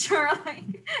pretty sure,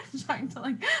 like, trying to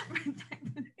like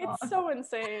protect the dog. It's so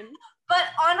insane. But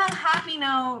on a happy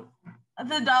note,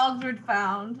 the dogs were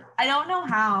found. I don't know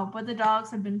how, but the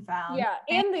dogs have been found. Yeah,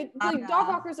 and the dog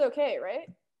walker's okay, right?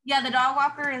 Yeah, the dog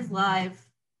walker is live.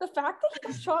 The fact that he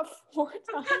was shot 4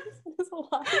 times and is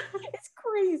alive is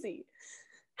crazy.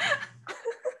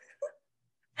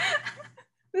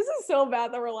 This is so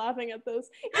bad that we're laughing at this.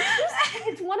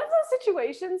 It's one of those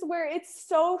situations where it's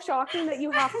so shocking that you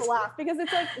have to laugh because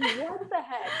it's like, what the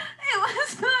heck? It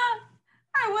was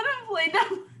I would have laid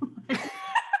down.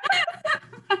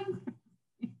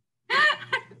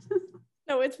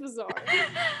 No, it's bizarre.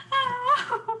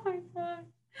 Oh my god.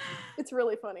 It's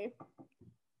really funny.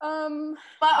 But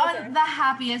on the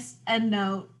happiest end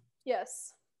note,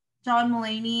 yes, John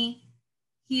Mulaney,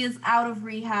 he is out of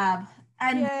rehab,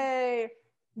 and yay!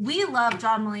 We love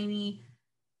John Mulaney.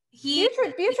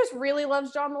 Beatrice really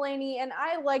loves John Mulaney, and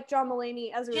I like John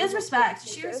Mulaney as a. She has respect.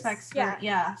 She respects her.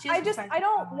 Yeah.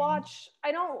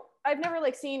 I've never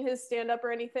like seen his stand up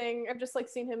or anything. I've just like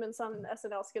seen him in some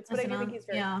SNL skits, but I do think he's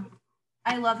very funny.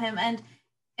 I love him, and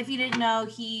if you didn't know,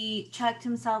 he checked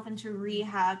himself into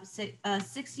rehab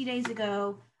 60 days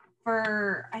ago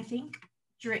for, I think,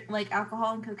 like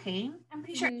alcohol and cocaine. I'm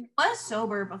pretty sure he was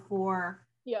sober before.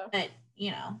 Yeah. But,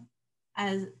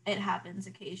 as it happens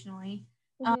occasionally.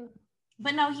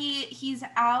 But no, he's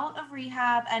out of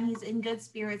rehab and he's in good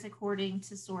spirits according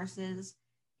to sources.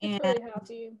 And really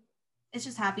happy. It's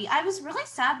just happy. I was really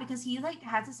sad because he like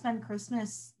had to spend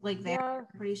Christmas like there. Yeah.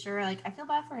 I'm pretty sure. Like, I feel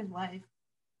bad for his wife.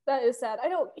 That is sad.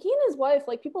 He and his wife,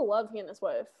 like, people love he and his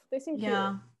wife. They seem cute.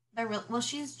 Yeah, they're real. Well,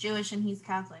 she's Jewish and he's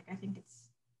Catholic. I think it's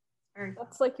very.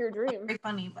 That's like your dream. Very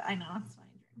funny, but I know it's my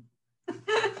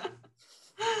dream.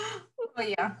 But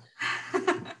yeah.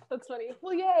 That's funny.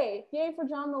 Well, yay for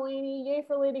John Mulaney, yay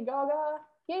for Lady Gaga,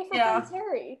 yay for Prince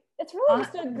Harry. It's really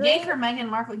just a great. Yay for Meghan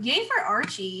Markle. Yay for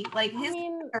Archie. Like, his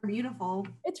are beautiful.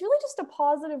 It's really just a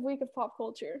positive week of pop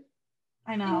culture.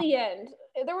 I know. In the end,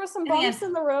 there were some bumps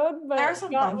in the road, but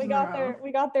we got there.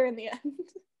 We got there in the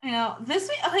end. I know. This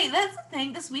week, okay, that's the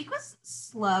thing. This week was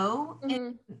slow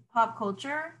in pop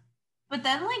culture, but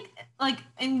then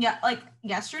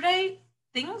yesterday,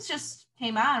 things just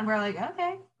came out, and we're like,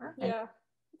 okay, perfect. Yeah,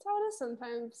 that's how it is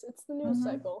sometimes. It's the news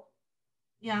cycle.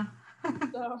 Yeah.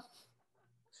 So,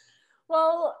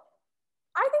 well,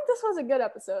 I think this was a good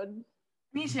episode.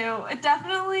 Me too. It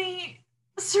definitely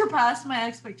surpassed my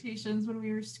expectations when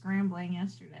we were scrambling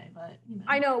yesterday, but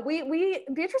I know we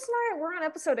Beatrice and I, we're on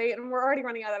episode 8 and we're already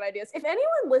running out of ideas. If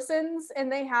anyone listens and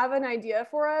they have an idea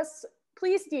for us,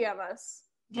 please DM us.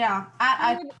 Yeah,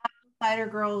 at Cider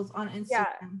Girls on Instagram.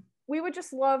 Yeah, we would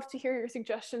just love to hear your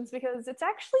suggestions because it's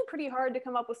actually pretty hard to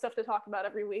come up with stuff to talk about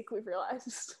every week, we've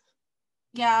realized.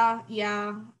 Yeah.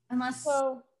 Unless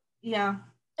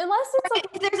it's like,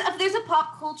 if there's a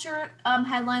pop culture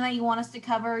headline that you want us to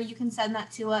cover, you can send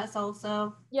that to us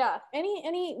also. Yeah,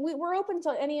 we're open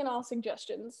to any and all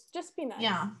suggestions. Just be nice.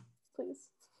 Yeah, please.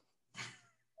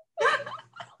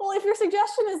 Well, if your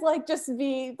suggestion is like just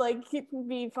be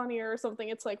funnier or something,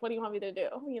 it's like, what do you want me to do?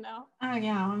 Oh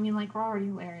yeah, I mean, like, we're already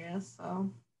hilarious,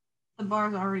 so the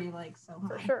bar's already like so high.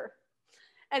 For sure.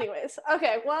 Anyways,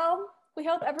 okay, well, we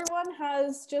hope everyone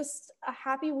has just a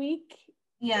happy week.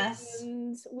 Yes.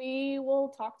 And we will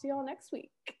talk to y'all next week.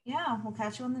 Yeah, we'll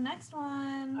catch you on the next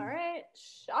one. All right.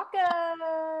 Shaka.